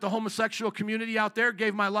in love with the homosexual community out there,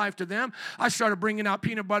 gave my life to them. I started bringing out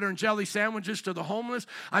peanut butter and jelly sandwiches to the homeless.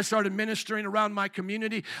 I started ministering around my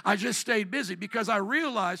community. I just stayed busy because I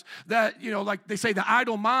realized that, like they say, the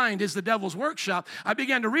idle mind is the devil's workshop. I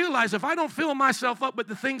began to realize if I don't fill myself up with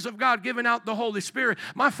the things of God, giving out the Holy Spirit,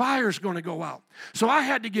 my fire's going to go out. So I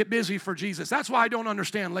had to get busy for Jesus. That's why I don't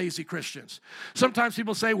understand lazy Christians. Sometimes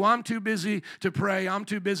people say, well, I'm too busy to pray. I'm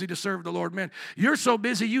too busy to serve the Lord. Man, you're so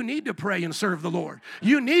busy, you need to pray and serve the Lord.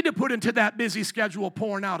 You need to put into that busy schedule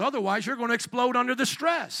pouring out. Otherwise, you're going to explode under the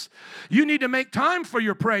stress. You need to make time for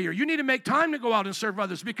your prayer. You need to make time to go out and serve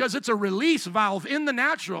others because it's a release valve in the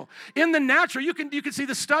natural. In the natural, you can see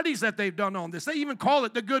the studies that they've done on this. They even call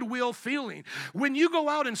it the goodwill feeling. When you go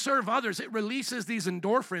out and serve others, it releases these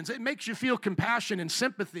endorphins. It makes you feel compassion and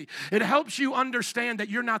sympathy. It helps you understand that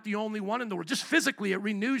you're not the only one in the world. Just physically, it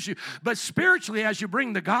renews you. But spiritually, as you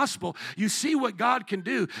bring the gospel, you see what God can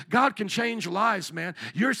do. God can change lives, man.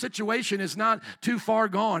 Your situation is not too far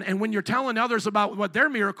gone. And when you're telling others about what their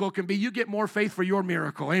miracle can be, you get more faith for your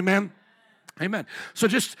miracle. Amen. Amen. So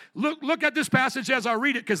just look at this passage as I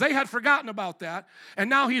read it because they had forgotten about that, and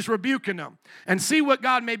now he's rebuking them. And see what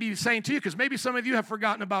God may be saying to you because maybe some of you have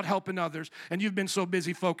forgotten about helping others, and you've been so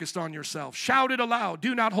busy focused on yourself. Shout it aloud.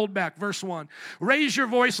 Do not hold back. Verse 1. Raise your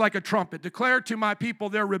voice like a trumpet. Declare to my people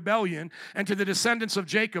their rebellion and to the descendants of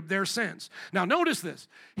Jacob their sins. Now notice this.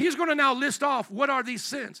 He's going to now list off what are these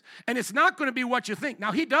sins, and it's not going to be what you think.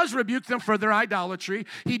 Now he does rebuke them for their idolatry.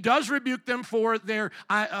 He does rebuke them for their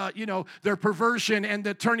perversion and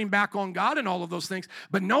the turning back on God and all of those things.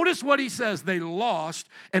 But notice what he says. They lost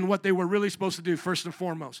and what they were really supposed to do first and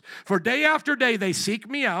foremost. For day after day they seek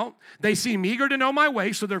me out. They seem eager to know my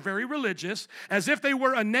way, so they're very religious, as if they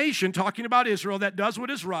were a nation, talking about Israel, that does what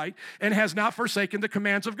is right and has not forsaken the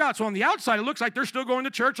commands of God. So on the outside, it looks like they're still going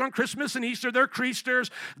to church on Christmas and Easter. They're Creasters.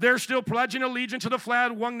 They're still pledging allegiance to the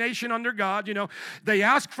flag, one nation under God. They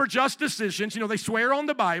ask for just decisions. They swear on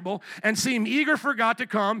the Bible and seem eager for God to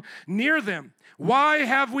come near them. Why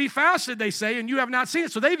have we fasted, they say, and you have not seen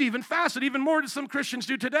it? So they've even fasted, even more than some Christians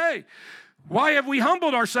do today. Why have we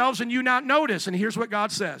humbled ourselves and you not notice? And here's what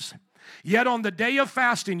God says. Yet on the day of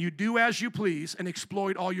fasting, you do as you please and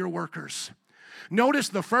exploit all your workers. Notice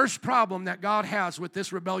the first problem that God has with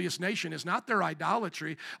this rebellious nation is not their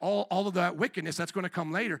idolatry, all of that wickedness that's going to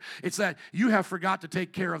come later. It's that you have forgot to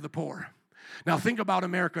take care of the poor. Now think about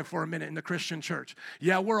America for a minute in the Christian church.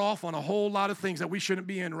 Yeah, we're off on a whole lot of things that we shouldn't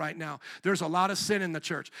be in right now. There's a lot of sin in the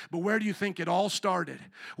church. But where do you think it all started?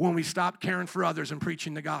 When we stopped caring for others and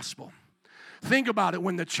preaching the gospel. Think about it.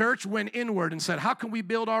 When the church went inward and said, how can we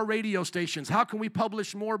build our radio stations? How can we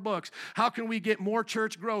publish more books? How can we get more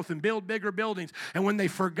church growth and build bigger buildings? And when they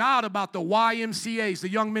forgot about the YMCAs, the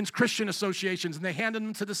Young Men's Christian Associations, and they handed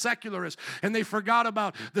them to the secularists, and they forgot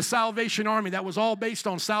about the Salvation Army that was all based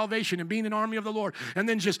on salvation and being an army of the Lord, and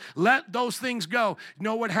then just let those things go. You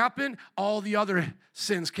know what happened? All the other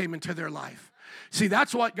sins came into their life. See,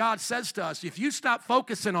 that's what God says to us. If you stop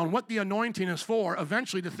focusing on what the anointing is for,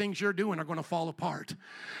 eventually the things you're doing are going to fall apart.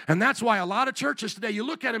 And that's why a lot of churches today, you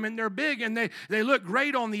look at them and they're big and they look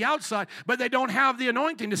great on the outside, but they don't have the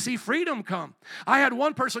anointing to see freedom come. I had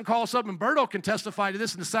one person call us up, and Berto can testify to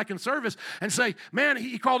this in the second service, and say, man,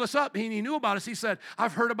 he called us up. He knew about us. He said,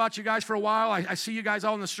 I've heard about you guys for a while. I see you guys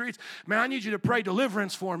out on the streets. Man, I need you to pray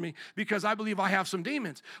deliverance for me because I believe I have some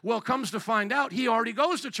demons. Well, comes to find out, he already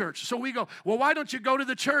goes to church. So we go, well, why don't you go to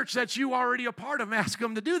the church that you already a part of and ask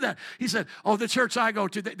them to do that? He said, oh, the church I go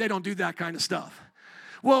to, they don't do that kind of stuff.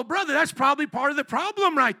 Well, brother, that's probably part of the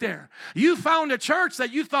problem right there. You found a church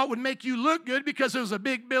that you thought would make you look good because it was a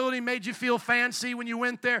big building, made you feel fancy when you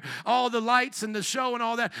went there, all the lights and the show and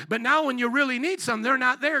all that. But now when you really need some, they're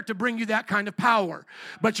not there to bring you that kind of power.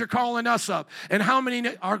 But you're calling us up. And how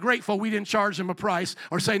many are grateful we didn't charge them a price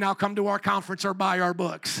or say, now come to our conference or buy our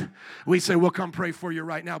books? We say, we'll come pray for you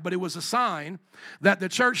right now. But it was a sign that the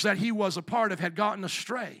church that he was a part of had gotten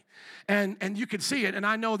astray. And you can see it, and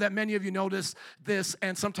I know that many of you notice this,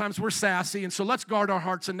 and sometimes we're sassy, and so let's guard our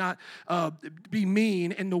hearts and not be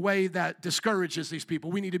mean in the way that discourages these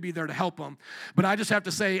people. We need to be there to help them. But I just have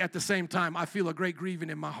to say, at the same time, I feel a great grieving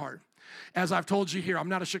in my heart. As I've told you here, I'm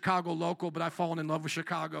not a Chicago local, but I've fallen in love with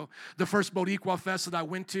Chicago. The first Boricua Fest that I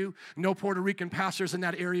went to, no Puerto Rican pastors in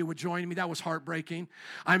that area would join me. That was heartbreaking.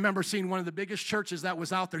 I remember seeing one of the biggest churches that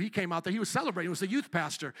was out there. He came out there. He was celebrating. He was a youth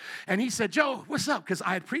pastor. And he said, Joe, what's up? Because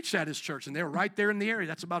I had preached at his church, and they were right there in the area.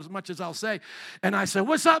 That's about as much as I'll say. And I said,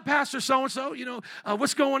 what's up, Pastor so-and-so?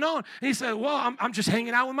 What's going on? And he said, well, I'm just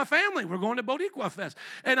hanging out with my family. We're going to Boricua Fest.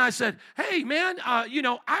 And I said, hey, man,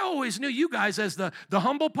 I always knew you guys as the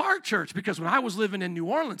Humble Park Church, because when I was living in New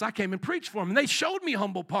Orleans, I came and preached for them, and they showed me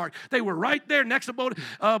Humble Park. They were right there next to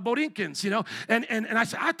Borincans, and I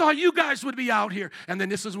said, I thought you guys would be out here. And then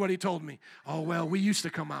this is what he told me. Oh, well, we used to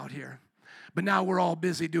come out here, but now we're all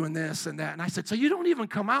busy doing this and that. And I said, so you don't even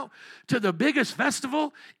come out to the biggest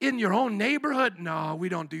festival in your own neighborhood? No, we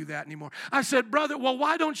don't do that anymore. I said, brother, well,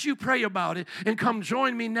 why don't you pray about it and come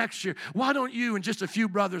join me next year? Why don't you and just a few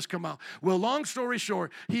brothers come out? Well, long story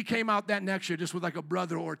short, he came out that next year just with like a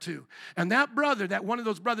brother or two. And that brother, that one of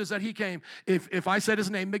those brothers that he came, if I said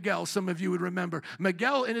his name, Miguel, some of you would remember.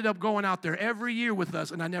 Miguel ended up going out there every year with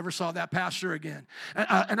us, and I never saw that pastor again.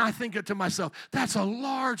 And I think to myself, that's a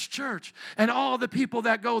large church. And all the people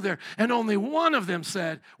that go there, and only one of them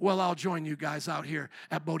said, well, I'll join you guys out here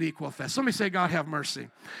at Boricua Fest. Somebody say, God have mercy.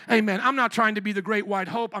 Amen. I'm not trying to be the great white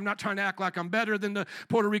hope. I'm not trying to act like I'm better than the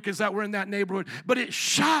Puerto Ricans that were in that neighborhood, but it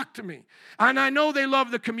shocked me. And I know they love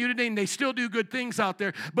the community, and they still do good things out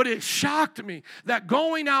there, but it shocked me that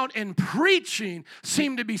going out and preaching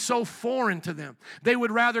seemed to be so foreign to them. They would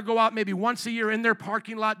rather go out maybe once a year in their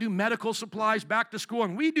parking lot, do medical supplies, back to school,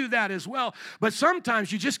 and we do that as well. But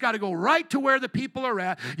sometimes you just got to go right to where the people are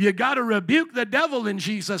at. You got to rebuke the devil in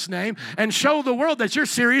Jesus' name and show the world that you're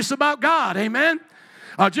serious about God. Amen?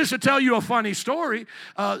 Just to tell you a funny story,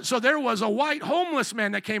 so there was a white homeless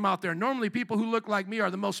man that came out there. Normally, people who look like me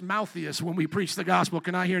are the most mouthiest when we preach the gospel.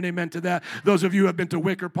 Can I hear an amen to that? Those of you who have been to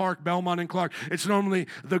Wicker Park, Belmont, and Clark, it's normally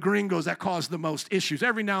the gringos that cause the most issues.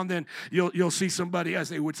 Every now and then, you'll see somebody, as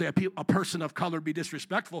they would say, a person of color be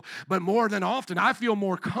disrespectful. But more than often, I feel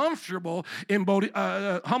more comfortable in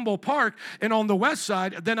Humble Park and on the west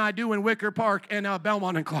side than I do in Wicker Park and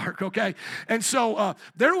Belmont and Clark, okay? And so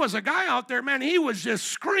there was a guy out there, man, he was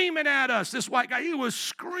just screaming at us. This white guy, he was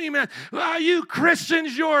screaming, you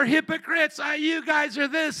Christians, you're hypocrites. You guys are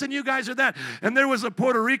this and you guys are that. And there was a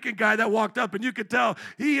Puerto Rican guy that walked up, and you could tell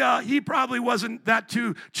he probably wasn't that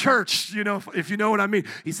too churched, if you know what I mean.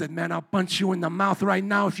 He said, man, I'll punch you in the mouth right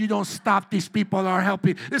now if you don't stop. These people are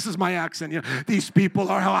helping. This is my accent. These people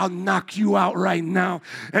are I'll knock you out right now.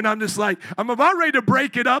 And I'm just like, I'm about ready to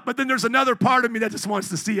break it up, but then there's another part of me that just wants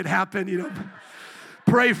to see it happen,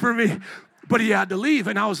 Pray for me. But he had to leave,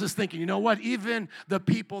 and I was just thinking, you know what? Even the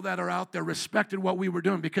people that are out there respected what we were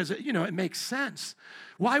doing because, it makes sense.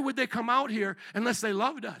 Why would they come out here unless they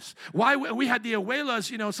loved us? Why we had the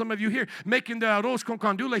abuelas, some of you here, making the arroz con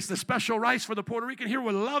candules, the special rice for the Puerto Rican. Here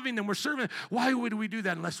we're loving them, we're serving them. Why would we do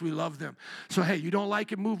that unless we love them? So, hey, you don't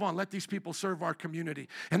like it, move on. Let these people serve our community.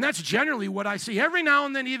 And that's generally what I see. Every now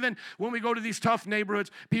and then, even when we go to these tough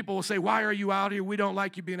neighborhoods, people will say, why are you out here? We don't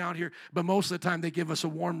like you being out here. But most of the time, they give us a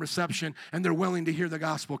warm reception, and they're willing to hear the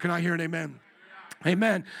gospel. Can I hear an amen?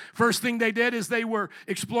 Amen. First thing they did is they were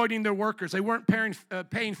exploiting their workers. They weren't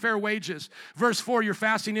paying fair wages. Verse 4, your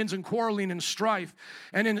fasting ends in quarreling and strife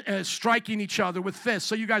and in striking each other with fists.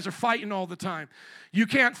 So you guys are fighting all the time. You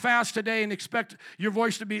can't fast today and expect your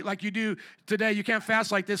voice to be like you do today. You can't fast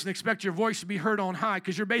like this and expect your voice to be heard on high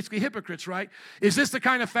because you're basically hypocrites, right? Is this the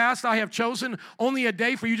kind of fast I have chosen? Only a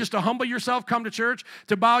day for you just to humble yourself, come to church,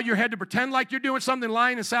 to bow your head, to pretend like you're doing something,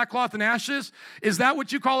 lying in sackcloth and ashes? Is that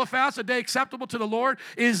what you call a fast, a day acceptable to the Lord?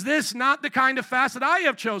 Is this not the kind of fast that I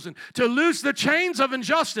have chosen? To loose the chains of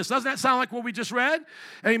injustice. Doesn't that sound like what we just read?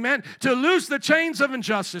 Amen. To loose the chains of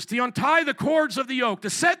injustice, to untie the cords of the yoke, to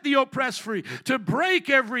set the oppressed free, to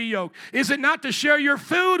break every yoke. Is it not to share your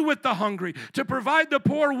food with the hungry, to provide the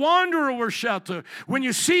poor wanderer with shelter? When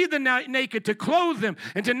you see the naked, to clothe them,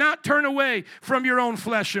 and to not turn away from your own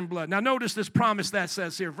flesh and blood. Now notice this promise that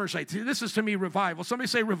says here, verse 8. See, this is to me revival. Somebody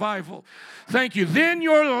say revival. Thank you. Then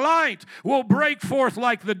your light will break forth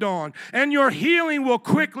like the dawn, and your healing will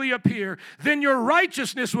quickly appear. Then your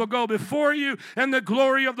righteousness will go before you, and the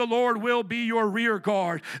glory of the Lord will be your rear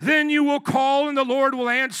guard. Then you will call, and the Lord will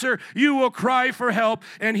answer. You will cry for help,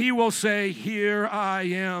 and he will say, here I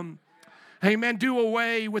am. Amen. Do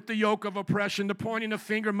away with the yoke of oppression, the pointing of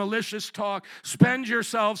finger, malicious talk. Spend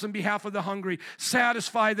yourselves in behalf of the hungry.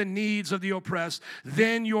 Satisfy the needs of the oppressed.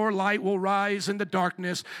 Then your light will rise in the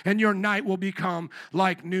darkness, and your night will become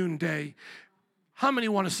like noonday. How many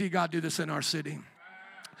want to see God do this in our city?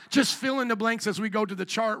 Just fill in the blanks as we go to the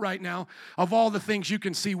chart right now of all the things you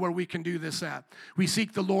can see where we can do this at. We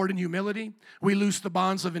seek the Lord in humility. We loose the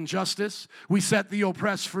bonds of injustice. We set the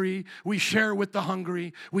oppressed free. We share with the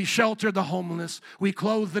hungry. We shelter the homeless. We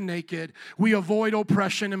clothe the naked. We avoid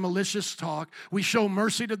oppression and malicious talk. We show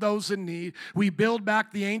mercy to those in need. We build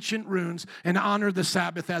back the ancient ruins and honor the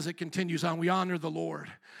Sabbath as it continues on. We honor the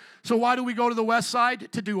Lord. So why do we go to the west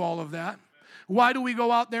side? To do all of that. Why do we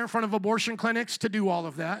go out there in front of abortion clinics? To do all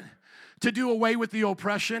of that. To do away with the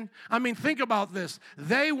oppression. I mean, think about this.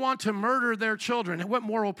 They want to murder their children. And what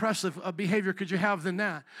more oppressive behavior could you have than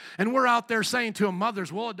that? And we're out there saying to them,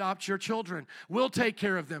 mothers, we'll adopt your children. We'll take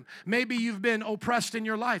care of them. Maybe you've been oppressed in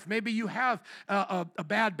your life. Maybe you have a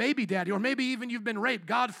bad baby daddy. Or maybe even you've been raped.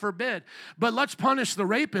 God forbid. But let's punish the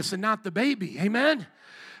rapist and not the baby. Amen?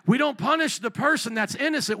 We don't punish the person that's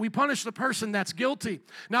innocent. We punish the person that's guilty.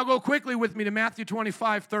 Now go quickly with me to Matthew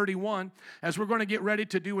 25:31 as we're going to get ready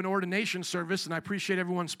to do an ordination service, and I appreciate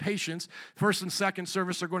everyone's patience. First and second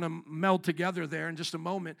service are going to meld together there in just a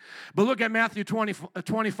moment. But look at Matthew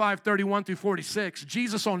 25:31 through 46.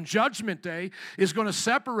 Jesus on Judgment Day is going to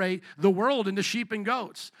separate the world into sheep and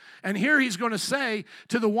goats. And here he's going to say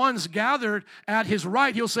to the ones gathered at his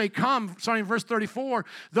right, he'll say, come, starting in verse 34,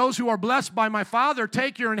 those who are blessed by my Father,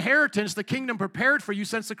 take your inheritance, the kingdom prepared for you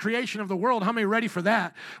since the creation of the world. How many are ready for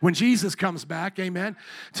that when Jesus comes back? Amen.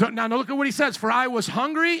 So now look at what he says. For I was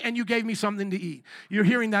hungry and you gave me something to eat. You're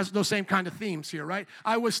hearing those same kind of themes here, right?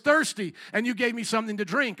 I was thirsty and you gave me something to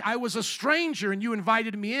drink. I was a stranger and you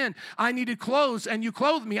invited me in. I needed clothes and you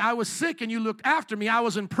clothed me. I was sick and you looked after me. I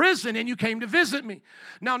was in prison and you came to visit me.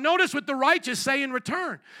 Now notice what the righteous say in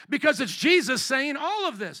return, because it's Jesus saying all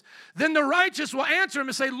of this. Then the righteous will answer him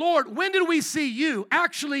and say, Lord, when did we see you,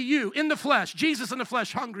 actually you, in the flesh, Jesus in the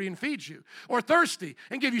flesh, hungry and feed you, or thirsty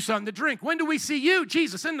and give you something to drink? When do we see you,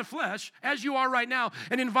 Jesus, in the flesh, as you are right now,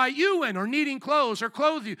 and invite you in, or needing clothes, or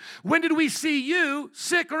clothe you? When did we see you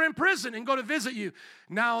sick or in prison and go to visit you?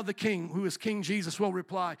 Now the King, who is King Jesus, will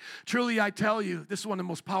reply, truly I tell you, this is one of the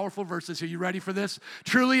most powerful verses. Are you ready for this?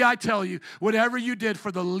 Truly I tell you, whatever you did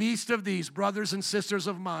for the least of these brothers and sisters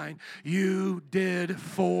of mine, you did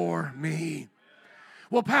for me.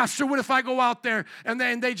 Well, Pastor, what if I go out there and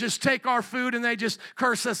they just take our food and they just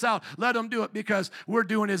curse us out? Let them do it, because we're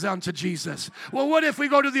doing it unto Jesus. Well, what if we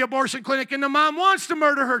go to the abortion clinic and the mom wants to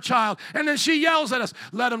murder her child and then she yells at us?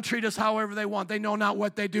 Let them treat us however they want. They know not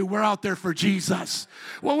what they do. We're out there for Jesus.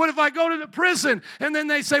 Well, what if I go to the prison and then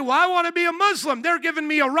they say, well, I want to be a Muslim. They're giving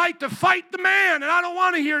me a right to fight the man and I don't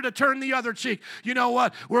want to hear to turn the other cheek. You know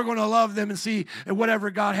what? We're going to love them and see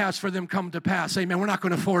whatever God has for them come to pass. Amen. We're not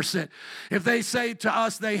going to force it. If they say to us,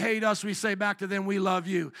 they hate us, we say back to them, we love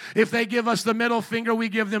you. If they give us the middle finger, we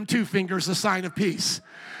give them 2 fingers, a sign of peace.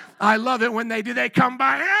 I love it when they do. They come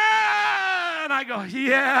by, and I go,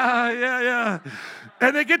 yeah.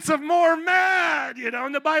 And it gets them more mad,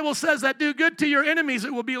 and the Bible says that do good to your enemies,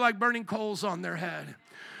 it will be like burning coals on their head.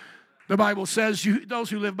 The Bible says, those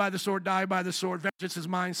who live by the sword die by the sword. Vengeance is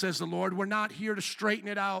mine, says the Lord. We're not here to straighten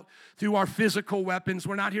it out through our physical weapons.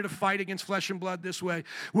 We're not here to fight against flesh and blood this way.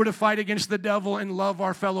 We're to fight against the devil and love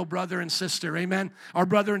our fellow brother and sister. Amen? Our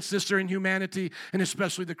brother and sister in humanity, and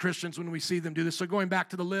especially the Christians when we see them do this. So going back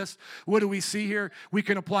to the list, what do we see here? We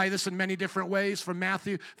can apply this in many different ways. From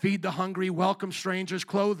Matthew, feed the hungry, welcome strangers,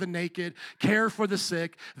 clothe the naked, care for the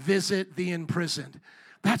sick, visit the imprisoned.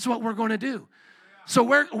 That's what we're going to do. So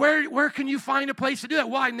where can you find a place to do that?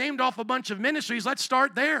 Well, I named off a bunch of ministries. Let's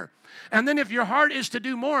start there. And then if your heart is to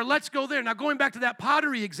do more, let's go there. Now, going back to that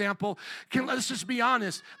pottery example, let's just be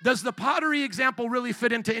honest. Does the pottery example really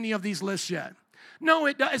fit into any of these lists yet? No,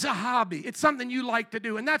 it's a hobby. It's something you like to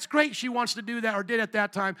do. And that's great she wants to do that, or did at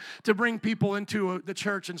that time, to bring people into the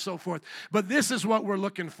church and so forth. But this is what we're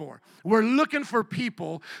looking for. We're looking for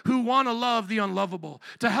people who want to love the unlovable,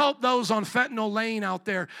 to help those on Fentanyl Lane out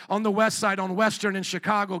there on the west side, on Western in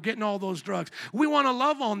Chicago, getting all those drugs. We want to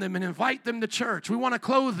love on them and invite them to church. We want to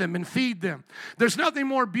clothe them and feed them. There's nothing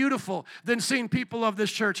more beautiful than seeing people of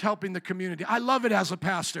this church helping the community. I love it as a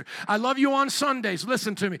pastor. I love you on Sundays.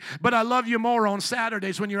 Listen to me. But I love you more on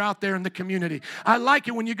Saturdays when you're out there in the community. I like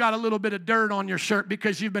it when you got a little bit of dirt on your shirt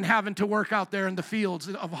because you've been having to work out there in the fields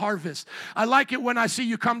of harvest. I like it when I see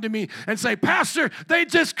you come to me and say, Pastor, they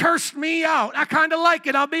just cursed me out. I kind of like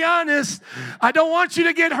it, I'll be honest. I don't want you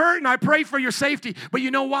to get hurt, and I pray for your safety. But you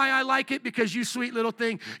know why I like it? Because you sweet little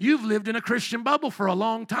thing, you've lived in a Christian bubble for a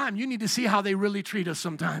long time. You need to see how they really treat us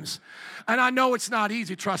sometimes. And I know it's not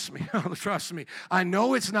easy, trust me. Trust me. I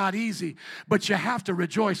know it's not easy, but you have to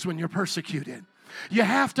rejoice when you're persecuted. You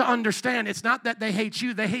have to understand it's not that they hate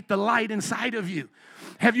you, they hate the light inside of you.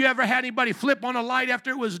 Have you ever had anybody flip on a light after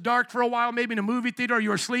it was dark for a while, maybe in a movie theater or you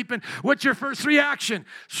were sleeping? What's your first reaction?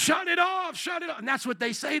 Shut it off, shut it off. And that's what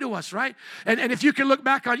they say to us, right? And if you can look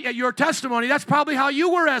back at your testimony, that's probably how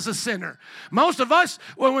you were as a sinner. Most of us,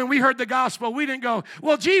 when we heard the gospel, we didn't go,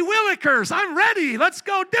 well, gee willikers, I'm ready. Let's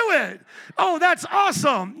go do it. Oh, that's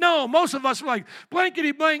awesome. No, most of us were like,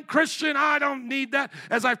 blankety blank Christian, I don't need that.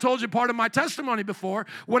 As I've told you part of my testimony before,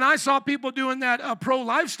 when I saw people doing that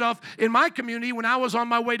pro-life stuff in my community, when I was on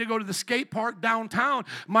my way to go to the skate park downtown,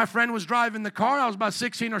 my friend was driving the car. I was about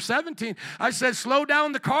 16 or 17. I said, slow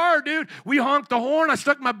down the car, dude. We honked the horn. I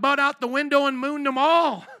stuck my butt out the window and mooned them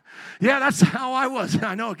all. Yeah, that's how I was.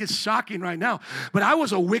 I know it gets shocking right now, but I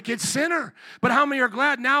was a wicked sinner. But how many are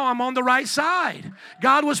glad now I'm on the right side?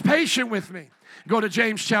 God was patient with me. Go to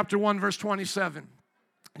James chapter 1, verse 27.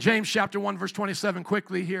 James chapter 1, verse 27,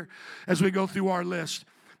 quickly here as we go through our list.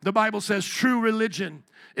 The Bible says true religion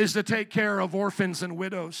is to take care of orphans and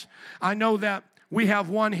widows. I know that we have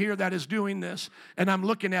one here that is doing this, and I'm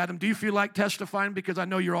looking at him. Do you feel like testifying? Because I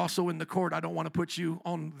know you're also in the court. I don't want to put you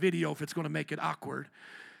on video if it's going to make it awkward.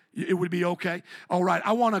 It would be okay? All right,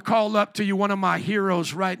 I want to call up to you one of my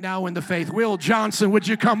heroes right now in the faith. Will Johnson, would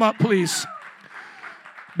you come up, please?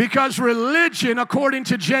 Because religion, according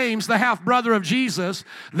to James, the half-brother of Jesus,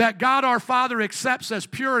 that God our Father accepts as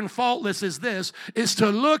pure and faultless is this, is to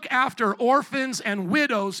look after orphans and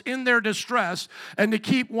widows in their distress and to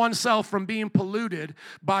keep oneself from being polluted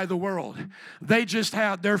by the world. They just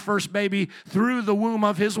had their first baby through the womb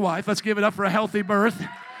of his wife. Let's give it up for a healthy birth.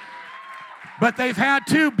 But they've had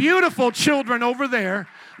two beautiful children over there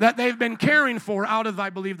that they've been caring for out of,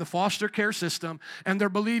 I believe, the foster care system, and they're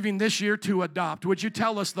believing this year to adopt. Would you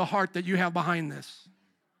tell us the heart that you have behind this?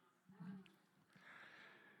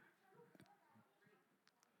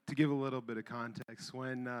 To give a little bit of context,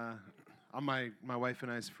 when on my wife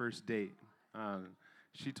and I's first date,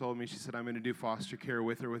 she told me, she said, I'm going to do foster care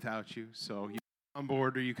with or without you, so you can on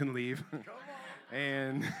board or you can leave.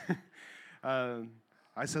 And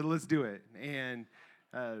I said, let's do it. And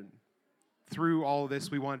through all of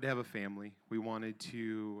this, we wanted to have a family. We wanted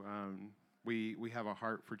to, we have a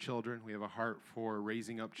heart for children. We have a heart for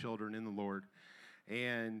raising up children in the Lord.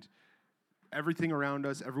 And everything around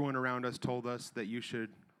us, everyone around us told us that you should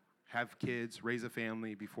have kids, raise a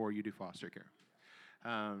family before you do foster care.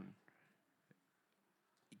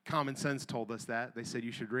 Common sense told us that. They said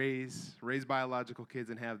you should raise biological kids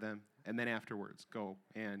and have them, and then afterwards go.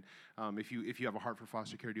 And if you have a heart for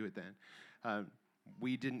foster care, do it then.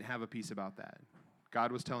 We didn't have a peace about that.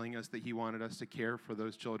 God was telling us that he wanted us to care for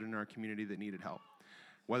those children in our community that needed help,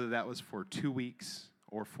 whether that was for 2 weeks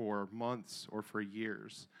or for months or for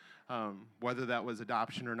years. Whether that was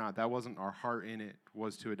adoption or not, that wasn't our heart in it,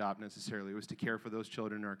 was to adopt necessarily. It was to care for those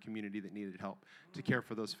children in our community that needed help, to care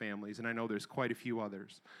for those families. And I know there's quite a few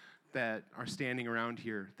others that are standing around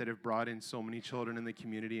here that have brought in so many children in the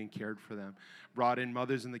community and cared for them, brought in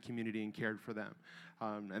mothers in the community and cared for them.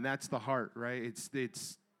 And that's the heart, right?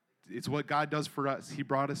 It's what God does for us. He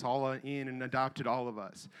brought us all in and adopted all of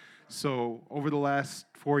us. So over the last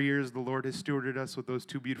 4 years, the Lord has stewarded us with those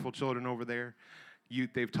two beautiful children over there.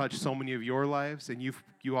 They've touched so many of your lives, and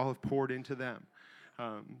you all have poured into them.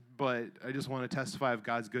 But I just want to testify of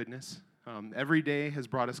God's goodness. Every day has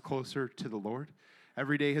brought us closer to the Lord.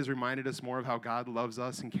 Every day has reminded us more of how God loves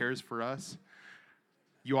us and cares for us.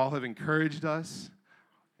 You all have encouraged us,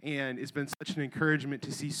 and it's been such an encouragement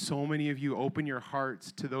to see so many of you open your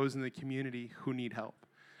hearts to those in the community who need help.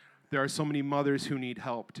 There are so many mothers who need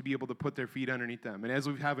help to be able to put their feet underneath them. And as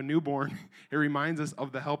we have a newborn, it reminds us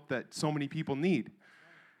of the help that so many people need.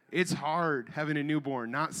 It's hard having a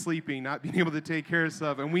newborn, not sleeping, not being able to take care of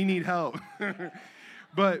stuff, and we need help.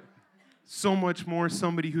 But so much more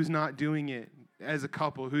somebody who's not doing it as a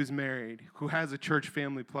couple, who's married, who has a church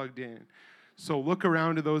family plugged in. So look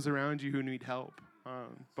around to those around you who need help.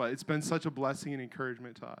 But it's been such a blessing and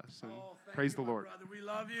encourament to us. And praise the Lord. Brother, we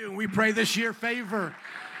love you, and we pray this year favor.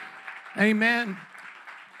 Amen.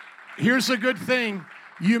 Here's a good thing.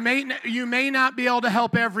 You may not be able to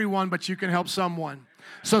help everyone, but you can help someone.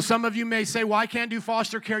 So some of you may say, well, I can't do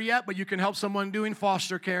foster care yet, but you can help someone doing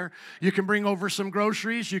foster care. You can bring over some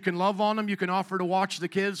groceries. You can love on them. You can offer to watch the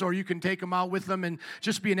kids, or you can take them out with them and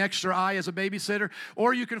just be an extra eye as a babysitter.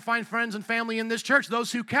 Or you can find friends and family in this church,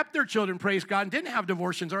 those who kept their children, praise God, and didn't have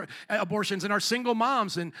abortions and are single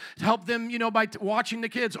moms, and help them, by watching the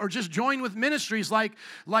kids. Or just join with ministries like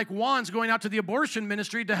Juan's going out to the abortion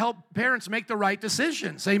ministry to help parents make the right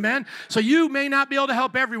decisions. Amen? So you may not be able to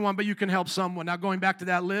help everyone, but you can help someone. Now, going back to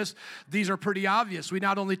that list, these are pretty obvious. We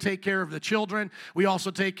not only take care of the children, we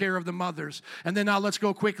also take care of the mothers. And then now let's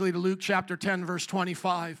go quickly to Luke chapter 10, verse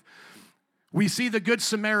 25. We see the Good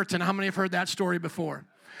Samaritan. How many have heard that story before?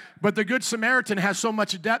 But the Good Samaritan has so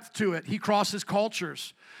much depth to it. He crosses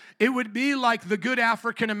cultures. It would be like the good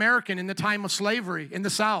African American in the time of slavery in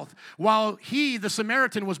the South. While he, the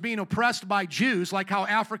Samaritan, was being oppressed by Jews, like how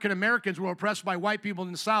African Americans were oppressed by white people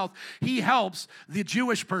in the South, he helps the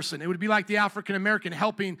Jewish person. It would be like the African American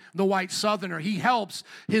helping the white Southerner. He helps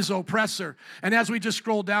his oppressor. And as we just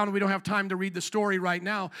scroll down, we don't have time to read the story right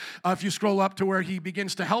now. If you scroll up to where he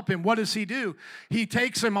begins to help him, what does he do? He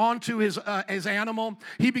takes him onto his animal.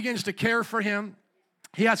 He begins to care for him.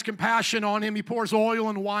 He has compassion on him. He pours oil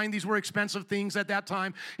and wine. These were expensive things at that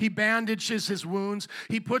time. He bandages his wounds.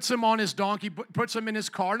 He puts him on his donkey, puts him in his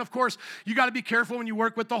car. And of course, you got to be careful when you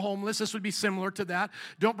work with the homeless. This would be similar to that.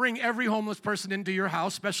 Don't bring every homeless person into your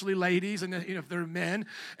house, especially ladies and if they're men.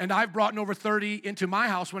 And I've brought over 30 into my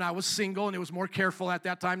house when I was single, and it was more careful at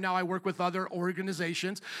that time. Now I work with other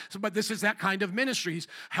organizations. But this is that kind of ministry. He's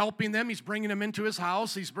helping them. He's bringing them into his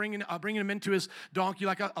house. He's bringing them into his donkey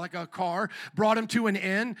like a car. Brought him to an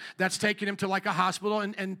inn that's taken him to like a hospital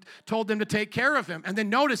and told them to take care of him. And then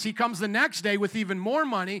notice he comes the next day with even more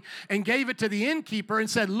money and gave it to the innkeeper and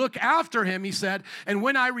said, look after him, he said, and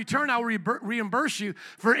when I return, I will reimburse you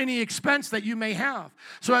for any expense that you may have.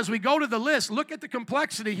 So as we go to the list, look at the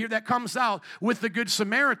complexity here that comes out with the Good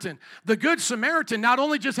Samaritan. The Good Samaritan not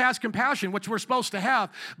only just has compassion, which we're supposed to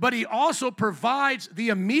have, but he also provides the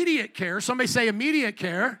immediate care. Somebody say immediate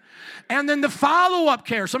care. And then the follow-up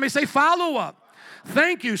care. Somebody say follow-up.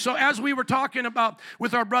 Thank you. So as we were talking about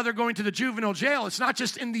with our brother going to the juvenile jail, it's not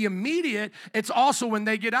just in the immediate, it's also when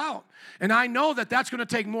they get out. And I know that that's going to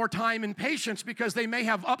take more time and patience because they may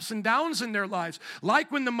have ups and downs in their lives.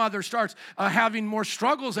 Like when the mother starts having more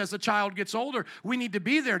struggles as the child gets older, we need to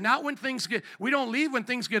be there. Not when we don't leave when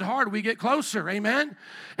things get hard, we get closer, amen?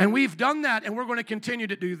 And we've done that, and we're going to continue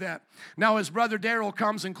to do that. Now, as Brother Darrell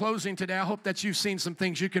comes in closing today, I hope that you've seen some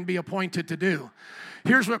things you can be appointed to do.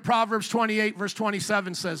 Here's what Proverbs 28, verse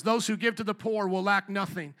 27 says. Those who give to the poor will lack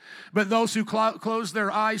nothing, but those who close their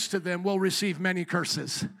eyes to them will receive many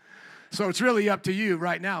curses. So it's really up to you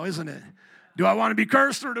right now, isn't it? Do I want to be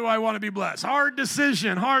cursed or do I want to be blessed? Hard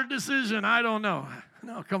decision. I don't know.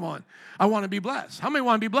 No, come on. I want to be blessed. How many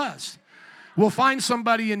want to be blessed? We'll find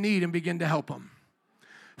somebody in need and begin to help them.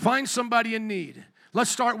 Find somebody in need. Let's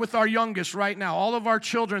start with our youngest right now. All of our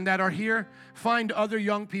children that are here, find other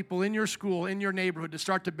young people in your school, in your neighborhood to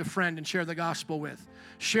start to befriend and share the gospel with.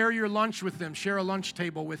 Share your lunch with them. Share a lunch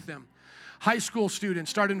table with them. High school students,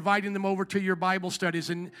 start inviting them over to your Bible studies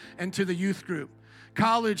and to the youth group.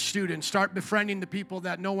 College students, start befriending the people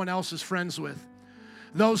that no one else is friends with.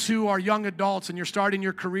 Those who are young adults and you're starting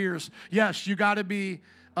your careers, yes, you got to be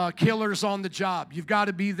killers on the job. You've got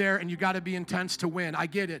to be there and you've got to be intense to win. I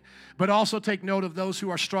get it. But also take note of those who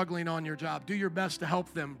are struggling on your job. Do your best to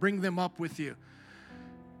help them. Bring them up with you.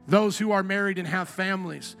 Those who are married and have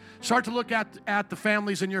families, start to look at the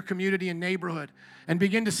families in your community and neighborhood and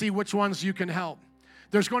begin to see which ones you can help.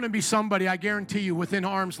 There's going to be somebody, I guarantee you, within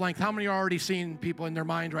arm's length. How many are already seeing people in their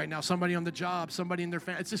mind right now? Somebody on the job, somebody in their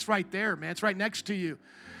family. It's just right there, man. It's right next to you.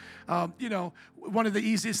 One of the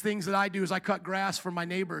easiest things that I do is I cut grass for my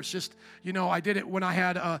neighbors. Just, I did it when I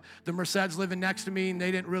had the Merceds living next to me, and they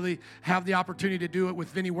didn't really have the opportunity to do it with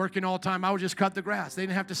Vinny working all the time. I would just cut the grass. They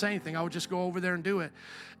didn't have to say anything. I would just go over there and do it.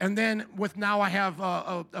 And then now I have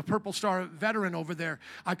a Purple Star veteran over there.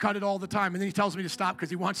 I cut it all the time, and then he tells me to stop because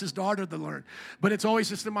he wants his daughter to learn. But it's always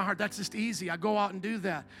just in my heart. That's just easy. I go out and do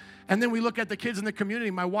that. And then we look at the kids in the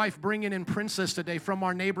community. My wife bringing in Princess today from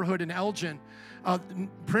our neighborhood in Elgin.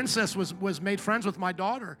 Princess was made friends with my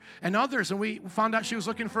daughter and others, and we found out she was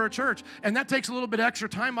looking for a church. And that takes a little bit extra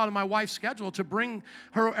time out of my wife's schedule to bring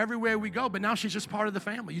her everywhere we go, but now she's just part of the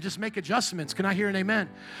family. You just make adjustments. Can I hear an amen?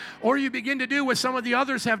 Or you begin to do what some of the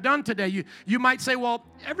others have done today. You might say, well,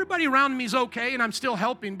 everybody around me is okay, and I'm still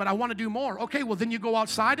helping, but I want to do more. Okay, well, then you go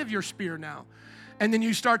outside of your sphere now. And then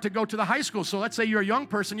you start to go to the high school. So let's say you're a young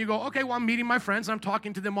person. You go, okay, well, I'm meeting my friends. I'm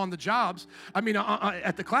talking to them on the jobs.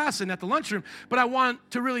 At the class and at the lunchroom. But I want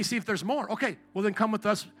to really see if there's more. Okay, well, then come with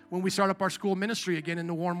us when we start up our school ministry again in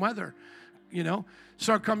the warm weather.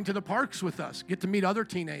 Start coming to the parks with us. Get to meet other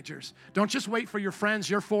teenagers. Don't just wait for your friends,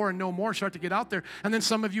 you're 4 and no more. Start to get out there. And then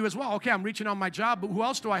some of you as well. Okay, I'm reaching on my job, but who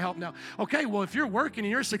else do I help now? Okay, well, if you're working and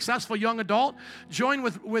you're a successful young adult, join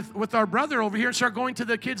with our brother over here and start going to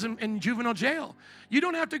the kids in juvenile jail. You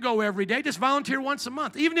don't have to go every day. Just volunteer once a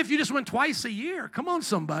month. Even if you just went twice a year. Come on,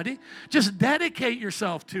 somebody. Just dedicate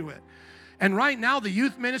yourself to it. And right now, the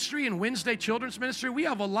youth ministry and Wednesday children's ministry, we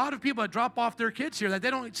have a lot of people that drop off their kids here that they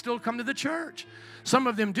don't still come to the church. Some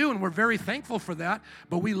of them do, and we're very thankful for that.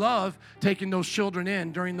 But we love taking those children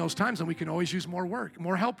in during those times, and we can always use more work,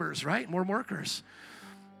 more helpers, right? More workers.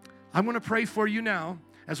 I'm going to pray for you now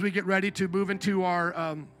as we get ready to move into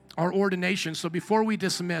our ordination. So before we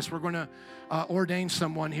dismiss, we're going to ordain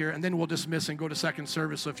someone here, and then we'll dismiss and go to second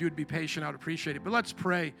service. So if you would be patient, I would appreciate it. But let's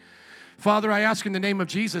pray. Father, I ask in the name of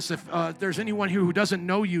Jesus, if there's anyone here who doesn't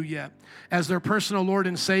know you yet as their personal Lord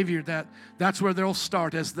and Savior, that's where they'll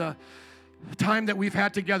start. As the time that we've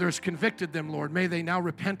had together has convicted them, Lord, may they now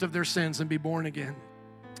repent of their sins and be born again.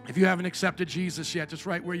 If you haven't accepted Jesus yet, just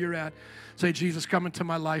right where you're at, say, Jesus, come into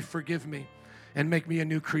my life, forgive me, and make me a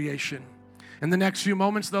new creation. In the next few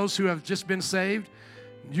moments, those who have just been saved,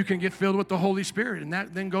 you can get filled with the Holy Spirit, and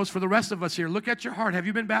that then goes for the rest of us here. Look at your heart. Have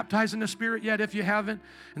you been baptized in the Spirit yet? If you haven't,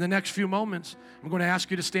 in the next few moments, I'm going to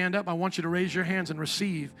ask you to stand up. I want you to raise your hands and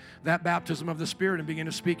receive that baptism of the Spirit and begin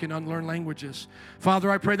to speak in unlearned languages.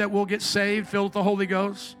 Father, I pray that we'll get saved, filled with the Holy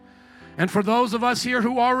Ghost. And for those of us here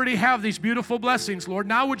who already have these beautiful blessings, Lord,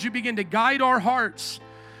 now would you begin to guide our hearts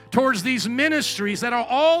towards these ministries that are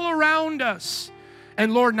all around us.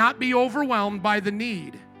 And Lord, not be overwhelmed by the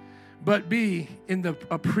need, but be in the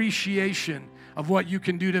appreciation of what you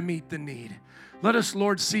can do to meet the need. Let us,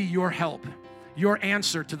 Lord, see your help, your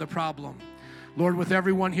answer to the problem. Lord, with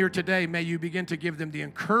everyone here today, may you begin to give them the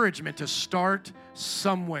encouragement to start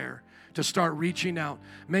somewhere, to start reaching out.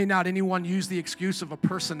 May not anyone use the excuse of a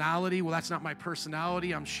personality. Well, that's not my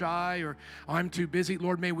personality. I'm shy or I'm too busy.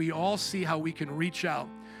 Lord, may we all see how we can reach out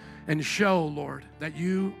and show, Lord, that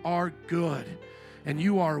you are good and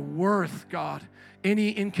you are worth, God,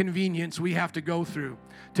 any inconvenience we have to go through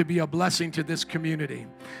to be a blessing to this community.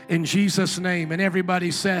 In Jesus' name. And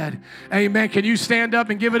everybody said, amen. Can you stand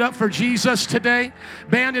up and give it up for Jesus today?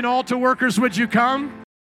 Band and altar workers, would you come?